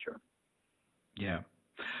in the future. Yeah.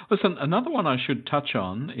 Listen, another one I should touch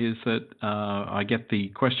on is that I get the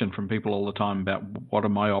question from people all the time about what are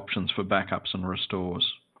my options for backups and restores.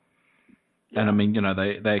 Yeah. And I mean,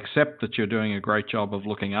 they accept that you're doing a great job of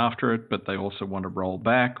looking after it, but they also want to roll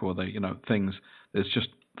back, or things. There's just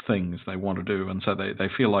things they want to do, and so they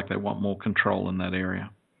feel like they want more control in that area.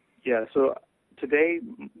 Yeah. So today,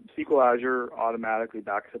 SQL Azure automatically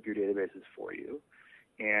backs up your databases for you,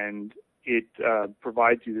 and it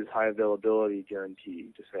provides you this high availability guarantee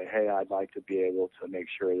to say, hey, I'd like to be able to make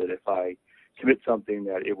sure that if I commit something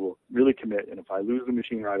that it will really commit, and if I lose the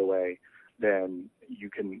machine right away, then you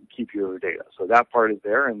can keep your data. So that part is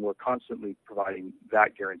there, and we're constantly providing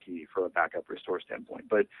that guarantee from a backup restore standpoint.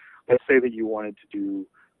 But let's say that you wanted to do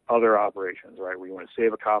other operations, right, where you want to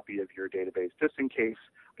save a copy of your database just in case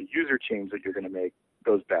a user change that you're going to make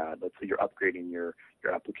goes bad. Let's say you're upgrading your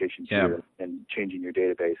application here and changing your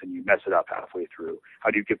database, and you mess it up halfway through. How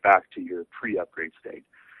do you get back to your pre-upgrade state?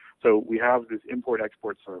 So we have this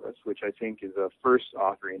import-export service, which I think is a first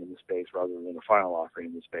offering in the space rather than a final offering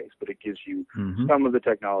in the space, but it gives you some of the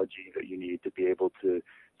technology that you need to be able to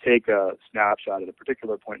take a snapshot at a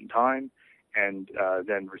particular point in time and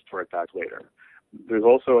then restore it back later. There's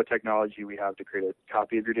also a technology we have to create a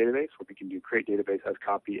copy of your database, where we can do create database as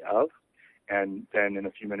copy of, and then in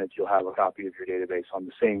a few minutes you'll have a copy of your database on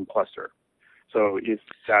the same cluster. So if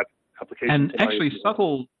that application... And actually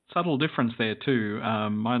subtle difference there too.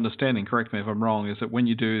 My understanding, correct me if I'm wrong, is that when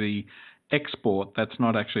you do the export, that's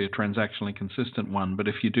not actually a transactionally consistent one, but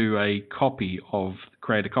if you do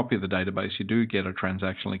create a copy of the database, you do get a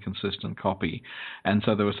transactionally consistent copy. And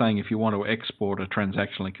so they were saying if you want to export a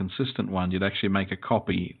transactionally consistent one, you'd actually make a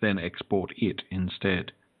copy, then export it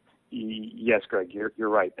instead. Yes, Greg, you're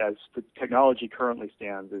right. As the technology currently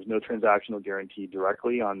stands, there's no transactional guarantee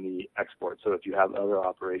directly on the export. So if you have other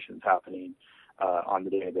operations happening on the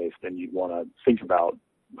database, then you'd want to think about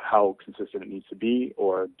how consistent it needs to be,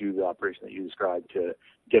 or do the operation that you described to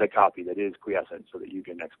get a copy that is quiescent so that you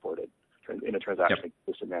can export it in a transactionally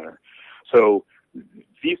consistent manner. So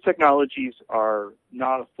these technologies are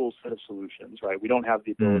not a full set of solutions, right? We don't have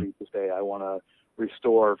the ability to say, I want to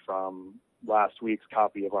restore from last week's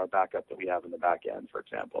copy of our backup that we have in the back end, for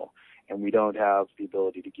example. And we don't have the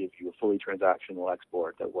ability to give you a fully transactional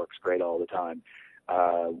export that works great all the time.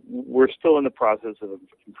 We're still in the process of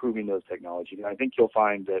improving those technologies, and I think you'll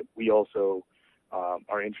find that we also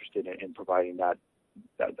are interested in providing that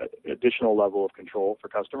additional level of control for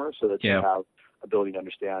customers, so that they have ability to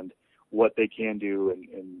understand what they can do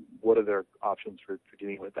and what are their options for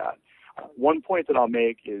dealing with that. One point that I'll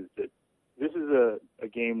make is that this is a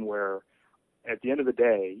game where at the end of the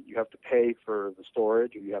day, you have to pay for the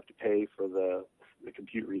storage, or you have to pay for the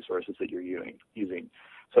compute resources that you're using.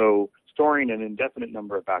 So storing an indefinite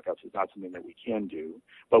number of backups is not something that we can do,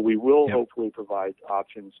 but we will hopefully provide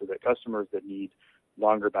options so that customers that need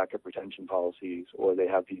longer backup retention policies, or they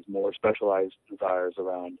have these more specialized desires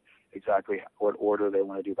around exactly what order they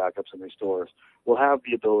want to do backups and restores, will have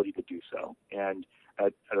the ability to do so, and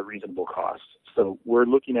at a reasonable cost. So we're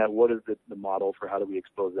looking at what is the model for how do we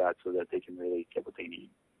expose that so that they can really get what they need.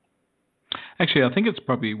 Actually, I think it's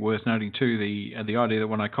probably worth noting too the idea that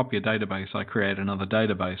when I copy a database, I create another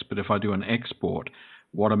database, but if I do an export,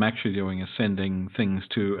 what I'm actually doing is sending things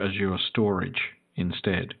to Azure storage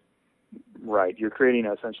instead. Right. You're creating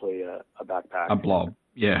essentially a backpack. A blob,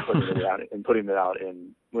 and putting it out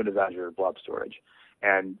in Windows Azure blob storage.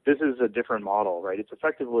 And this is a different model, right? It's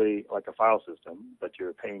effectively like a file system, but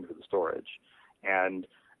you're paying for the storage. And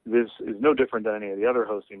this is no different than any of the other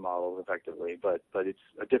hosting models, effectively, but it's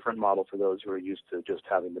a different model for those who are used to just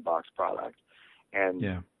having the box product.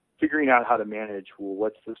 And figuring out how to manage, well,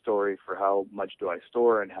 what's the story for how much do I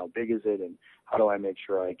store and how big is it, and how do I make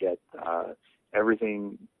sure I get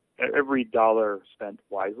every dollar spent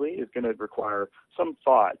wisely is going to require some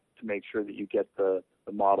thought to make sure that you get the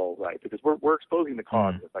model right, because we're exposing the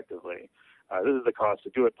cost effectively. This is the cost to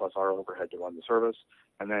do it plus our overhead to run the service,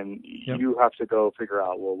 and then you have to go figure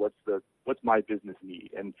out, well, what's my business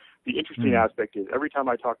need? And the interesting aspect is every time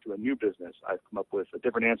I talk to a new business, I've come up with a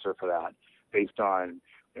different answer for that based on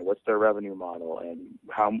what's their revenue model and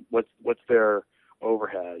what's their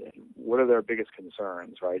overhead and what are their biggest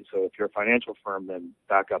concerns, right? So if you're a financial firm, then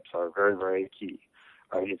backups are very, very key.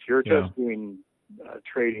 If you're just doing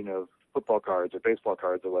trading of football cards or baseball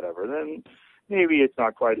cards or whatever, then maybe it's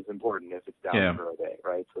not quite as important if it's down for a day,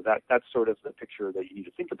 right? So that's sort of the picture that you need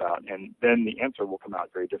to think about, and then the answer will come out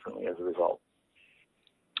very differently as a result.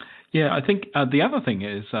 Yeah, I think the other thing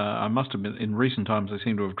is, I must admit, in recent times they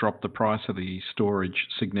seem to have dropped the price of the storage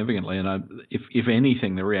significantly, and if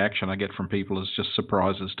anything, the reaction I get from people is just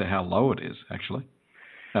surprise as to how low it is, actually.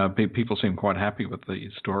 People seem quite happy with the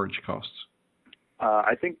storage costs.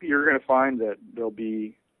 I think you're going to find that there'll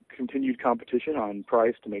be continued competition on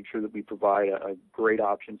price to make sure that we provide a great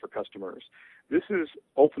option for customers. This is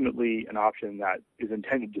ultimately an option that is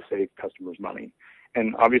intended to save customers money.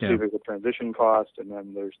 And obviously there's a transition cost, and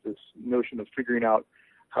then there's this notion of figuring out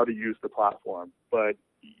how to use the platform. But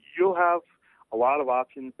you'll have a lot of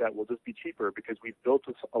options that will just be cheaper because we've built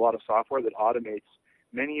a lot of software that automates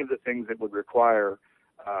many of the things that would require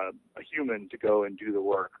a human to go and do the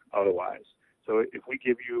work otherwise. So if we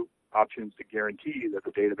give you options to guarantee that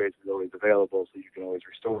the database is always available so you can always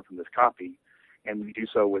restore from this copy, and we do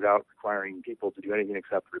so without requiring people to do anything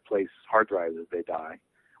except replace hard drives as they die,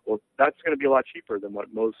 well, that's going to be a lot cheaper than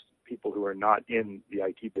what most people who are not in the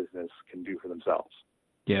IT business can do for themselves.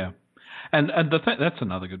 Yeah. And that's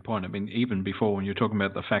another good point. I mean, even before when you're talking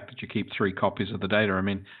about the fact that you keep 3 copies of the data, I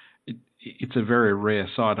mean, it's a very rare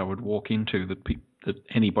site I would walk into that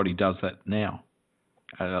anybody does that now.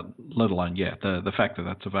 Let alone, the fact that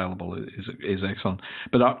that's available is excellent.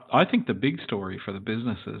 But I think the big story for the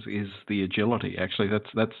businesses is the agility. Actually,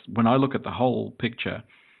 that's when I look at the whole picture,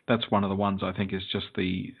 that's one of the ones I think is just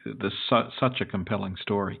such a compelling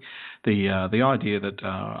story. The idea that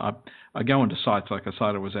I go into sites like a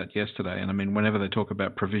site I was at yesterday, and I mean, whenever they talk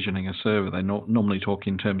about provisioning a server, they normally talk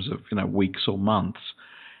in terms of weeks or months,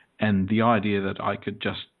 and the idea that I could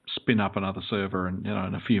just spin up another server and in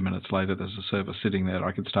a few minutes later there's a server sitting there that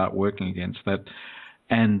I could start working against that,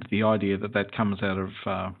 and the idea that comes out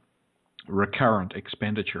of recurrent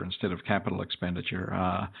expenditure instead of capital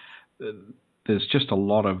expenditure, there's just a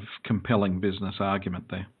lot of compelling business argument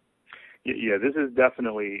there. Yeah, this is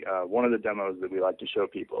definitely one of the demos that we like to show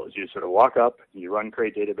people is you sort of walk up, you run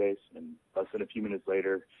create database, and less than a few minutes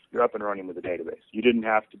later, you're up and running with the database. You didn't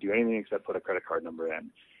have to do anything except put a credit card number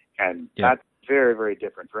in. And that's very, very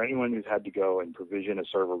different. For anyone who's had to go and provision a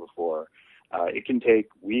server before, it can take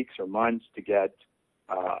weeks or months to get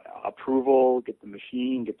approval, get the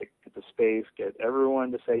machine, get the space, get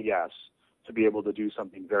everyone to say yes to be able to do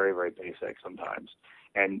something very, very basic sometimes.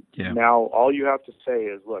 And now all you have to say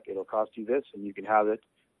is, look, it'll cost you this, and you can have it.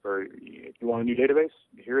 Or if you want a new database,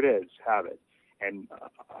 here it is, have it. And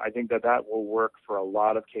I think that will work for a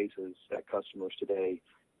lot of cases that customers today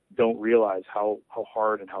don't realize how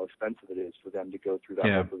hard and how expensive it is for them to go through that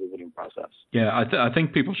whole provisioning process. Yeah, I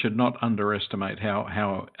think people should not underestimate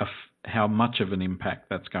how much of an impact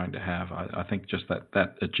that's going to have. I think just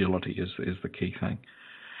that agility is the key thing.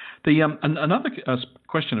 Another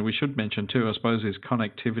question that we should mention too, I suppose, is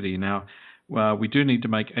connectivity. Now, we do need to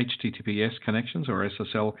make HTTPS connections or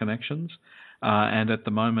SSL connections, and at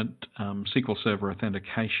the moment, SQL Server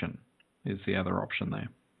authentication is the other option there.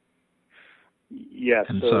 Yes.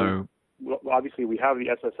 And so obviously we have the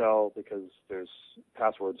SSL because there's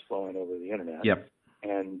passwords flowing over the internet. Yep.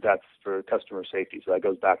 And that's for customer safety. So that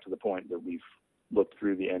goes back to the point that we've looked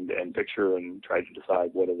through the end-to-end picture and tried to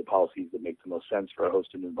decide what are the policies that make the most sense for a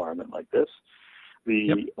hosted environment like this.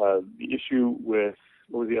 The issue with,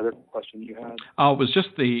 what was the other question you had? Oh, it was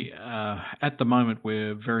just at the moment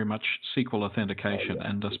we're very much SQL authentication.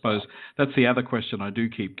 And I suppose that's the other question I do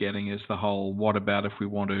keep getting is the whole, what about if we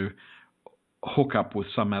want to hook up with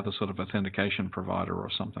some other sort of authentication provider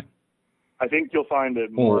or something? I think you'll find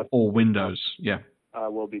that more or Windows,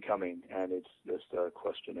 will be coming, and it's just a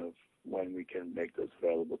question of when we can make those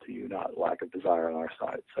available to you, not lack of desire on our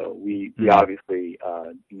side. So we obviously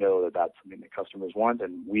know that that's something that customers want,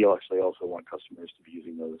 and we actually also want customers to be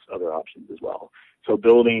using those other options as well. So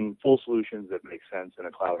building full solutions that make sense in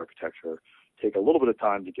a cloud architecture take a little bit of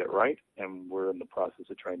time to get right, and we're in the process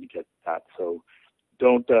of trying to get that. So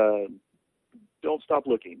don't stop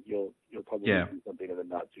looking. You'll probably do something in the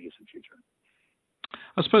not too distant future.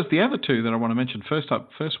 I suppose the other two that I want to mention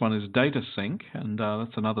first one is Data Sync, and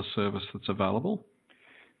that's another service that's available.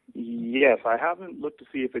 Yes, I haven't looked to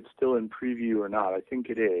see if it's still in preview or not. I think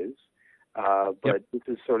it is, but this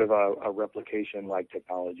is sort of a replication-like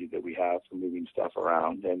technology that we have for moving stuff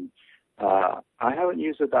around. And I haven't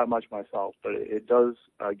used it that much myself, but it does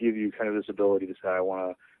give you kind of this ability to say, I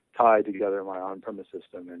want to tie together my on-premise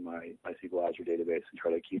system and my SQL Azure database and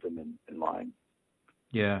try to keep them in line.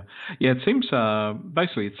 Yeah. It seems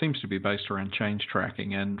it seems to be based around change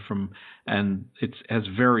tracking, and it has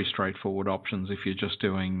very straightforward options if you're just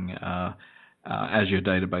doing Azure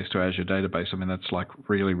Database to Azure Database. I mean, that's like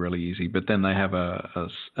really, really easy. But then they have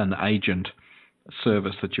an agent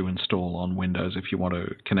service that you install on Windows if you want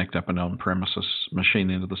to connect up an on-premises machine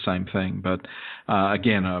into the same thing. But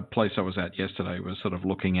again, a place I was at yesterday was sort of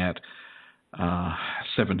looking at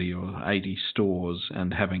 70 or 80 stores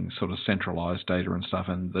and having sort of centralized data and stuff,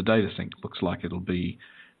 and the data sync looks like it'll be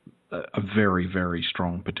a very, very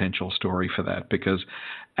strong potential story for that, because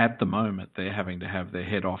at the moment they're having to have their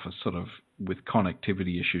head office sort of with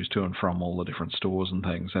connectivity issues to and from all the different stores and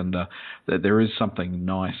things, and there is something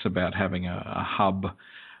nice about having a hub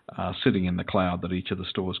sitting in the cloud that each of the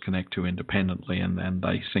stores connect to independently, and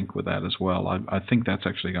they sync with that as well. I think that's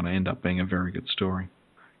actually going to end up being a very good story.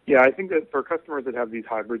 Yeah, I think that for customers that have these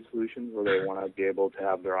hybrid solutions where they want to be able to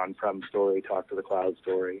have their on-prem story talk to the cloud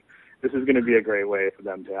story, this is going to be a great way for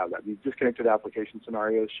them to have that. These disconnected application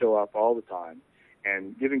scenarios show up all the time,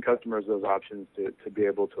 and giving customers those options to be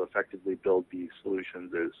able to effectively build these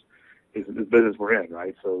solutions is the business we're in,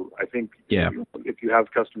 right? So I think if you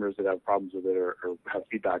have customers that have problems with it or have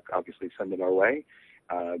feedback, obviously send it our way.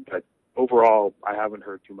 But overall, I haven't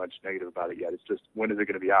heard too much negative about it yet. It's just, when is it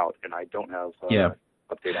going to be out? And I don't have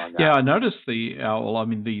update on that. Yeah, I noticed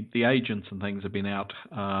the agents and things have been out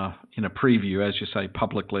in a preview, as you say,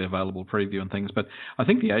 publicly available preview and things, but I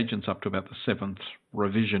think the agent's up to about the 7th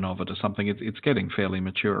revision of it or something. It's getting fairly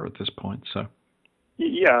mature at this point. So.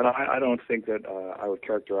 Yeah, and I don't think that I would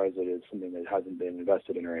characterize it as something that hasn't been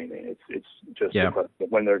invested in or anything. It's just a question of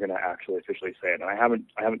when they're going to actually officially say it. And I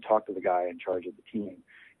haven't talked to the guy in charge of the team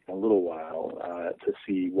in a little while to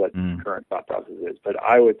see what the current thought process is, but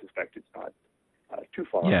I would suspect it's not too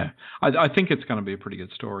far. Yeah, I think it's going to be a pretty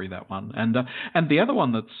good story, that one. And the other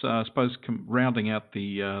one that's I suppose rounding out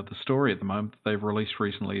the story at the moment that they've released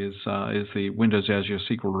recently is the Windows Azure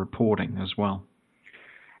SQL reporting as well.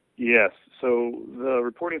 Yes, so the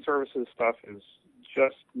reporting services stuff is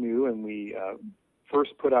just new, and we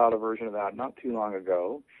first put out a version of that not too long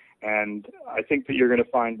ago. And I think that you're going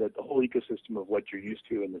to find that the whole ecosystem of what you're used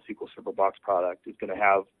to in the SQL Server Box product is going to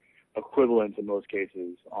have equivalents in most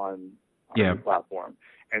cases on the platform.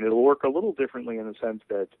 And it'll work a little differently in the sense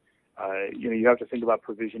that you have to think about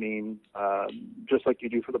provisioning just like you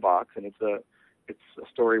do for the box, and it's a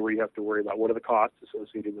story where you have to worry about what are the costs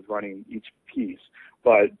associated with running each piece.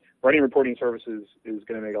 But running reporting services is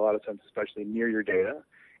going to make a lot of sense, especially near your data,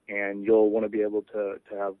 and you'll want to be able to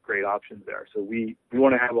have great options there. So we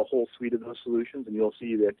want to have a whole suite of those solutions, and you'll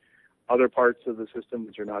see that other parts of the system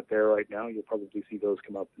which are not there right now, you'll probably see those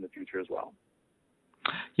come up in the future as well.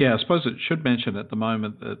 Yeah, I suppose it should mention at the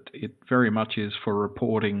moment that it very much is for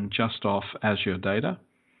reporting just off Azure data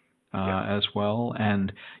as well.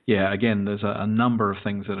 And again, there's a number of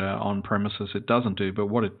things that are on premises it doesn't do, but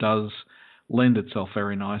what it does lend itself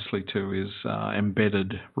very nicely to is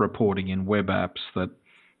embedded reporting in web apps that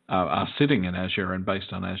are sitting in Azure and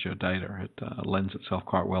based on Azure data. It lends itself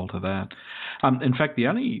quite well to that. In fact, the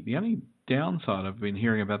only downside I've been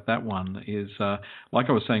hearing about that one is, like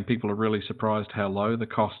I was saying, people are really surprised how low the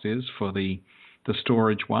cost is for the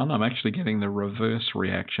storage one. I'm actually getting the reverse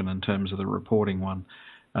reaction in terms of the reporting one.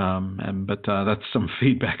 But that's some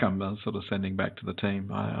feedback I'm sort of sending back to the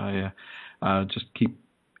team. I just keep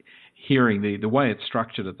hearing the way it's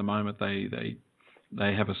structured at the moment.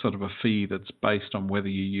 They have a sort of a fee that's based on whether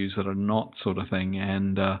you use it or not, sort of thing,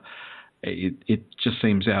 and it just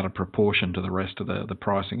seems out of proportion to the rest of the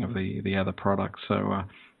pricing of the other products. So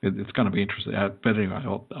it's going to be interesting. But anyway,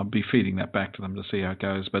 I'll be feeding that back to them to see how it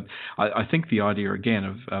goes. But I think the idea,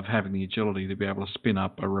 again, of having the agility to be able to spin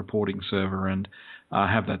up a reporting server and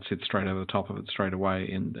have that sit straight over the top of it straight away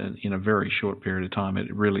in a very short period of time,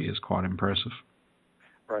 it really is quite impressive.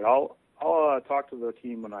 Right. I'll talk to the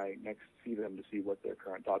team when I next see them to see what their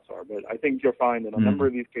current thoughts are. But I think you'll find in a number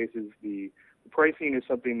of these cases, the pricing is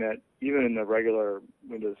something that even in the regular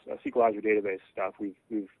Windows SQL Azure Database stuff,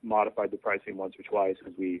 we've modified the pricing once or twice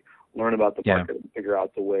as we learn about the market and figure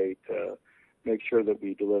out the way to make sure that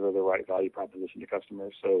we deliver the right value proposition to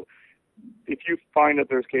customers. So if you find that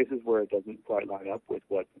there's cases where it doesn't quite line up with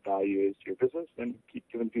what the value is to your business, then keep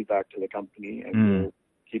giving feedback to the company and we'll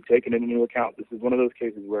keep taking it into account. This is one of those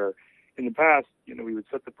cases where in the past, we would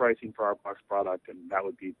set the pricing for our box product and that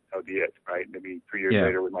would be it, right? Maybe 3 years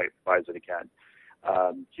later we might revise it again.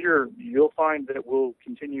 Here, you'll find that we'll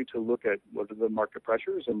continue to look at what are the market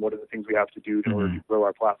pressures and what are the things we have to do in order to grow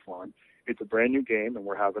our platform. It's a brand new game and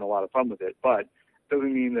we're having a lot of fun with it, but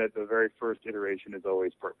doesn't mean that the very first iteration is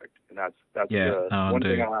always perfect. And that's one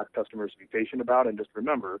thing I'll ask customers to be patient about. And just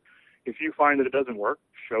remember, if you find that it doesn't work,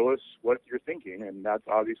 show us what you're thinking. And that's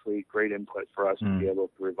obviously great input for us to be able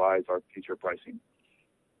to revise our future pricing.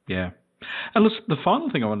 Yeah. And listen, the final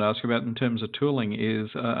thing I want to ask about in terms of tooling is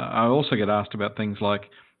I also get asked about things like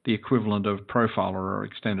the equivalent of Profiler or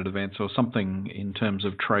extended events or something in terms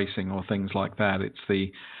of tracing or things like that. It's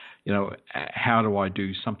the how do I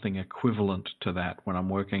do something equivalent to that when I'm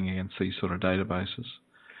working against these sort of databases?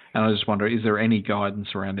 And I just wonder, is there any guidance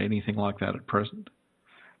around anything like that at present?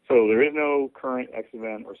 So there is no current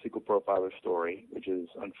X-Event or SQL Profiler story, which is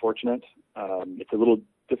unfortunate. It's a little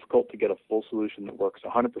difficult to get a full solution that works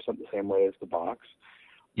 100% the same way as the box.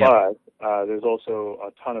 But there's also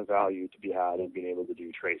a ton of value to be had in being able to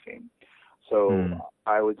do tracing. So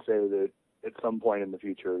I would say that at some point in the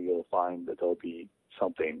future, you'll find that there'll be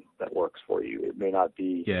something that works for you. It may not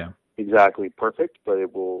be exactly perfect, but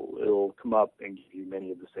it'll come up and give you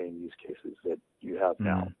many of the same use cases that you have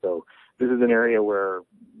now. So this is an area where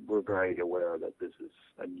we're very aware that this is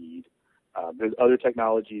a need. There's other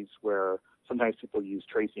technologies where sometimes people use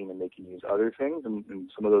tracing and they can use other things. And in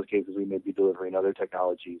some of those cases, we may be delivering other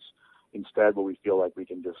technologies instead, where we feel like we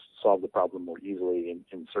can just solve the problem more easily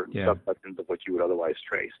in certain subsections of what you would otherwise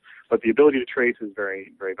trace. But the ability to trace is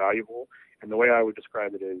very, very valuable. And the way I would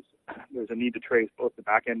describe it is there's a need to trace both the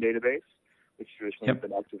back-end database, which traditionally has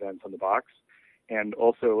been X events on the box, and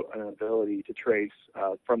also an ability to trace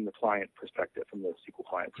from the client perspective, from the SQL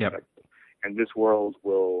client perspective. And this world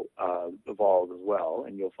will evolve as well,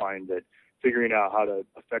 and you'll find that figuring out how to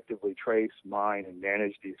effectively trace, mine, and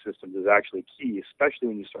manage these systems is actually key, especially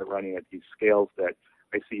when you start running at these scales that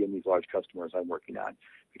I see in these large customers I'm working on.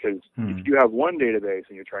 Because if you have one database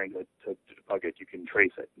and you're trying to debug it, you can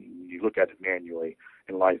trace it. You look at it manually,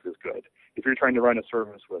 and life is good. If you're trying to run a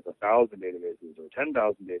service with 1,000 databases or 10,000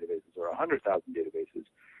 databases or 100,000 databases,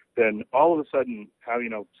 then all of a sudden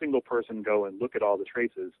having a single person go and look at all the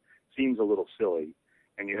traces seems a little silly.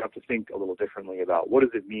 And you have to think a little differently about what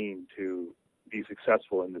does it mean to be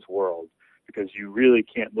successful in this world, because you really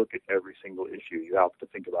can't look at every single issue. You have to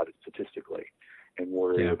think about it statistically and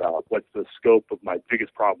worry about what's the scope of my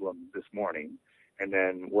biggest problem this morning, and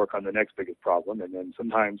then work on the next biggest problem. And then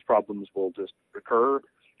sometimes problems will just recur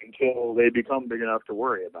until they become big enough to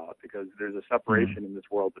worry about, because there's a separation in this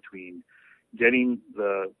world between getting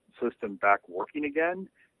the system back working again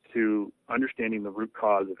to understanding the root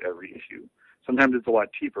cause of every issue. Sometimes it's a lot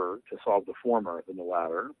cheaper to solve the former than the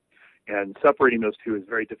latter. And separating those two is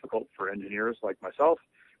very difficult for engineers like myself.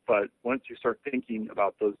 But once you start thinking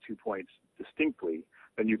about those 2 points distinctly,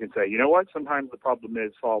 then you can say, you know what, sometimes the problem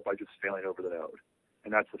is solved by just failing over the node.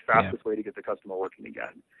 And that's the fastest way to get the customer working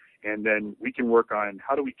again. And then we can work on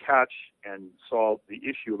how do we catch and solve the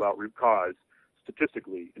issue about root cause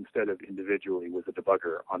statistically instead of individually with a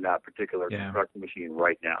debugger on that particular construction machine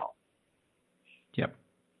right now.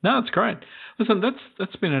 No, that's great. Listen,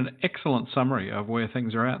 that's been an excellent summary of where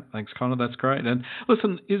things are at. Thanks, Conor. That's great. And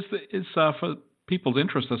listen, is for people's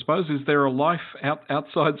interest, I suppose, is there a life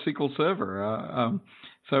outside SQL Server?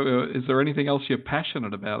 So is there anything else you're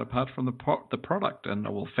passionate about apart from the product and,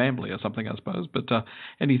 well, family or something, I suppose, but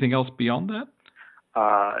anything else beyond that?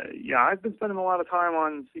 I've been spending a lot of time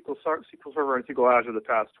on SQL Server and SQL Azure the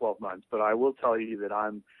past 12 months, but I will tell you that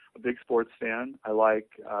I'm a big sports fan. I like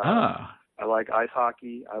ice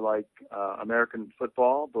hockey. I like American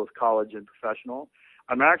football, both college and professional.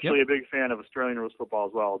 I'm actually a big fan of Australian rules football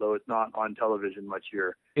as well, although it's not on television much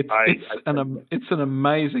here. It's an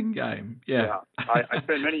amazing game. I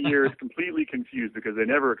spent many years completely confused because they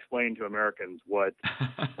never explained to Americans what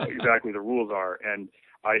exactly the rules are, and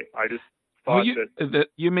I just thought that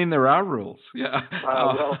you mean there are rules?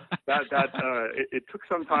 Well, it took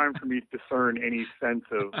some time for me to discern any sense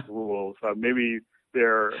of rules. Maybe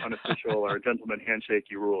they're unofficial or gentleman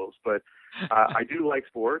handshakey rules, but I do like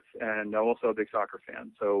sports, and I'm also a big soccer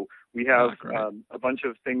fan. So we have a bunch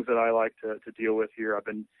of things that I like to deal with here. I've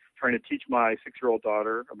been trying to teach my 6-year-old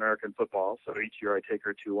daughter American football. So each year I take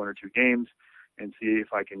her to 1 or 2 games and see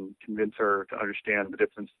if I can convince her to understand the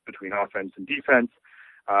difference between offense and defense.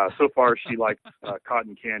 So far, she likes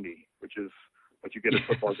cotton candy, which is what you get at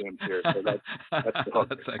football games here. So that's the hook.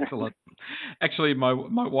 That's excellent. Actually, my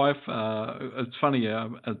wife, it's funny,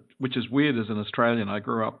 which is weird as an Australian. I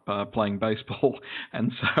grew up playing baseball,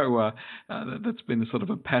 and so that's been sort of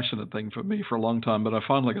a passionate thing for me for a long time. But I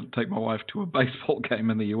finally got to take my wife to a baseball game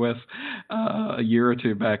in the US a year or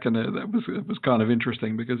two back, and it was kind of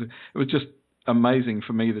interesting because it was just amazing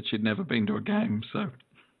for me that she'd never been to a game. So.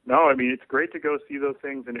 No, I mean, it's great to go see those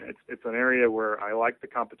things, and it's an area where I like the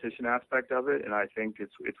competition aspect of it, and I think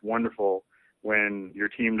it's wonderful when your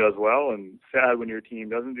team does well, and sad when your team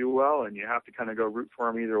doesn't do well, and you have to kind of go root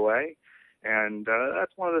for them either way. And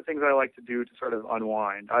that's one of the things I like to do to sort of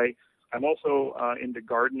unwind. I'm also into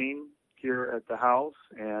gardening here at the house,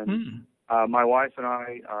 and my wife and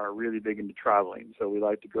I are really big into traveling, so we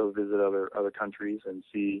like to go visit other countries and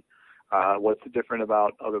see what's different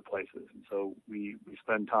about other places, and so we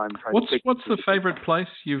spend time trying to. What's the favorite place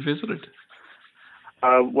you visited?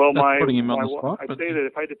 Well, putting him on the spot, I'd say that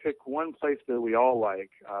if I had to pick one place that we all like,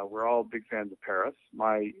 we're all big fans of Paris.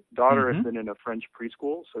 My daughter has been in a French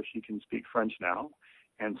preschool, so she can speak French now,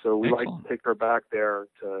 and so we like to take her back there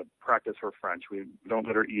to practice her French. We don't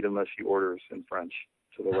let her eat unless she orders in French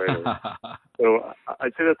to the waiter. So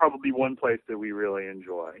I'd say that's probably one place that we really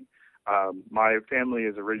enjoy. My family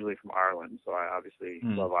is originally from Ireland, so I obviously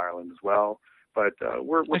love Ireland as well. But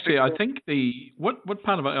we're actually, I think what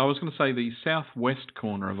part of it? I was going to say the southwest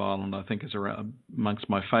corner of Ireland. I think is amongst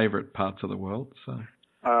my favourite parts of the world. So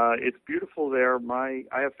it's beautiful there. I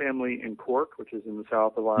have family in Cork, which is in the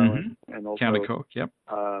south of Ireland, and also County Cork. Yep.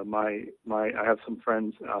 I have some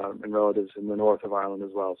friends and relatives in the north of Ireland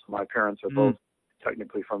as well. So my parents are both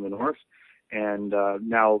technically from the north. And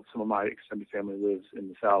now some of my extended family lives in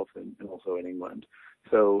the south and also in England.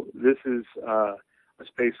 So this is a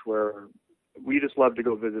space where we just love to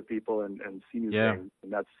go visit people and see new things,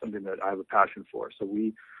 and that's something that I have a passion for. So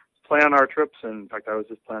we plan our trips, and in fact, I was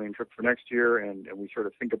just planning a trip for next year, and we sort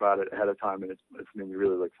of think about it ahead of time, and it's something we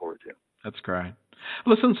really look forward to. That's great.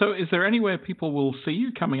 Listen, so is there anywhere people will see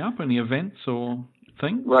you coming up, any events or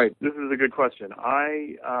things? Right. This is a good question.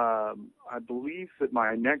 I believe that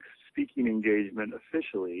my next speaking engagement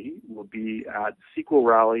officially will be at SQL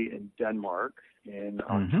Rally in Denmark in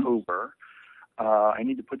October. I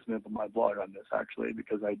need to put something up on my blog on this, actually,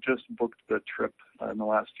 because I just booked the trip in the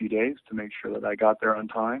last few days to make sure that I got there on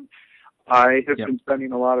time. I have been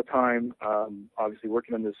spending a lot of time, obviously,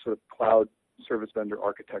 working on this sort of cloud service vendor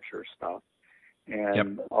architecture stuff.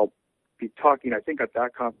 And I'll be talking, I think, at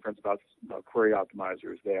that conference about query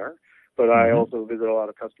optimizers there. But I also visit a lot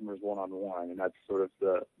of customers one-on-one, and that's sort of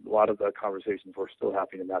a lot of the conversations are still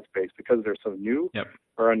happening in that space because they're so new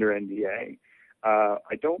or under NDA.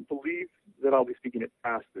 I don't believe that I'll be speaking at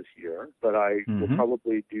FAST this year, but I will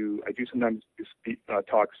probably I do sometimes do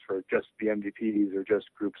talks for just the MVPs or just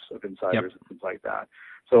groups of insiders and things like that.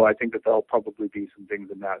 So I think that there'll probably be some things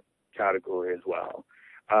in that category as well.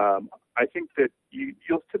 I think that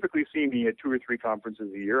you'll typically see me at 2 or 3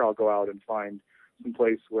 conferences a year. I'll go out and find some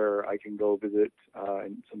place where I can go visit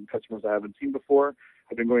and some customers I haven't seen before.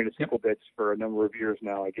 I've been going to SQL Bits for a number of years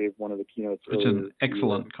now. I gave one of the keynotes. It's an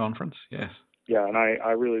excellent conference, yes. Yeah, and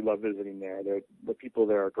I really love visiting there. The people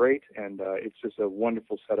there are great, and it's just a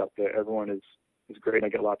wonderful setup there. Everyone is great. I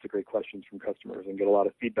get lots of great questions from customers and get a lot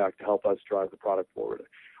of feedback to help us drive the product forward.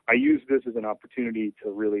 I use this as an opportunity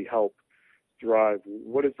to really help drive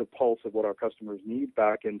what is the pulse of what our customers need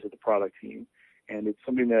back into the product team. And it's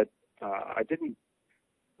something that I didn't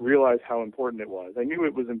realize how important it was. I knew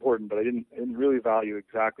it was important, but I didn't really value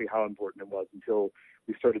exactly how important it was until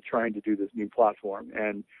we started trying to do this new platform.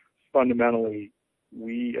 And fundamentally,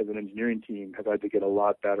 we as an engineering team have had to get a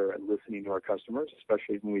lot better at listening to our customers,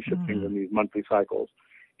 especially when we ship things in these monthly cycles.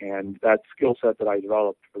 And that skill set that I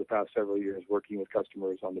developed for the past several years working with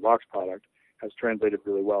customers on the Box product has translated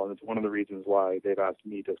really well. And it's one of the reasons why they've asked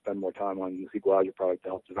me to spend more time on the SQL Azure product to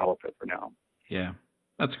help develop it for now. Yeah,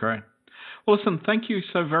 that's great. Well, listen, thank you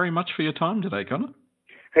so very much for your time today, Conor.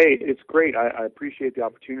 Hey, it's great. I appreciate the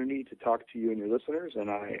opportunity to talk to you and your listeners, and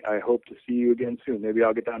I hope to see you again soon. Maybe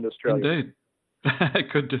I'll get down to Australia. Indeed.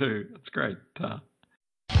 Could do. That's great.